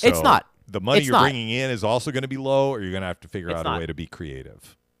 So it's not. The money you're bringing in is also going to be low, or you're going to have to figure out a way to be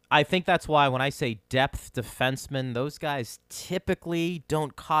creative. I think that's why when I say depth defensemen, those guys typically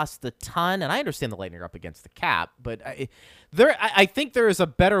don't cost a ton. And I understand the Lightning are up against the cap, but I think there is a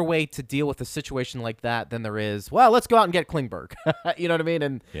better way to deal with a situation like that than there is, well, let's go out and get Klingberg. You know what I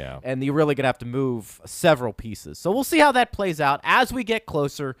mean? And you're really going to have to move several pieces. So we'll see how that plays out. As we get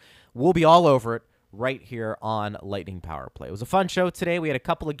closer, we'll be all over it right here on Lightning Power Play. It was a fun show today. We had a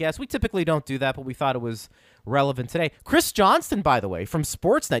couple of guests. We typically don't do that, but we thought it was relevant today. Chris Johnston, by the way, from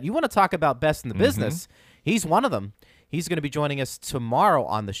Sportsnet. You want to talk about best in the business. He's one of them. He's going to be joining us tomorrow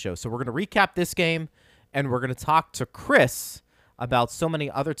on the show. So we're going to recap this game, and we're going to talk to Chris about so many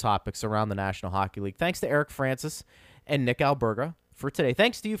other topics around the National Hockey League. Thanks to Eric Francis and Nick Alberga for today.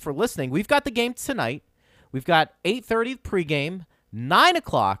 Thanks to you for listening. We've got the game tonight. We've got 8:30 pregame, 9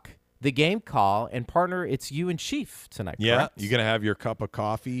 o'clock the game call, and partner, it's you and Chief tonight. Yeah, correct? You gonna have your cup of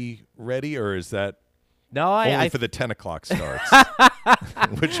coffee ready, or is that only for the 10 o'clock starts?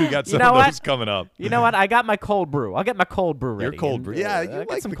 Which we got some of those coming up. You know what? I got my cold brew. I'll get my cold brew ready. Your cold brew, yeah. You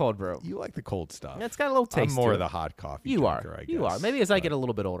like some cold brew. You like the cold stuff. It's got a little taste. I'm more to of it. the hot coffee. You drinker, are. I guess. You are. Maybe as I get a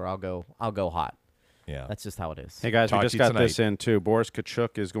little bit older, I'll go hot. Yeah. That's just how it is. Hey, guys, Talk we to just you got tonight. this in, too. Boris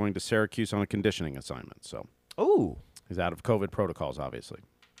Kachuk is going to Syracuse on a conditioning assignment. So Ooh, he's out of COVID protocols, obviously.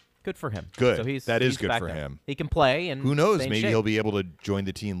 good for him. Good. So That is he's good back for there. him. He can play, and Who knows? stay in Maybe shape. he'll be able to join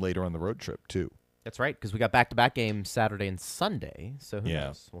the team later on the road trip, too. That's right, because we got back-to-back games Saturday and Sunday. So who Yeah.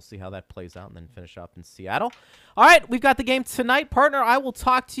 knows? We'll see how that plays out and then finish up in Seattle. All right, we've got the game tonight. Partner, I will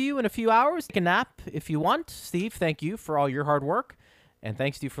talk to you in a few hours. Take a nap if you want. Steve, thank you for all your hard work. And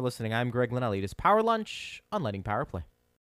thanks to you for listening. I'm Greg Linnelli. It is Power Lunch on Lightning Power Play.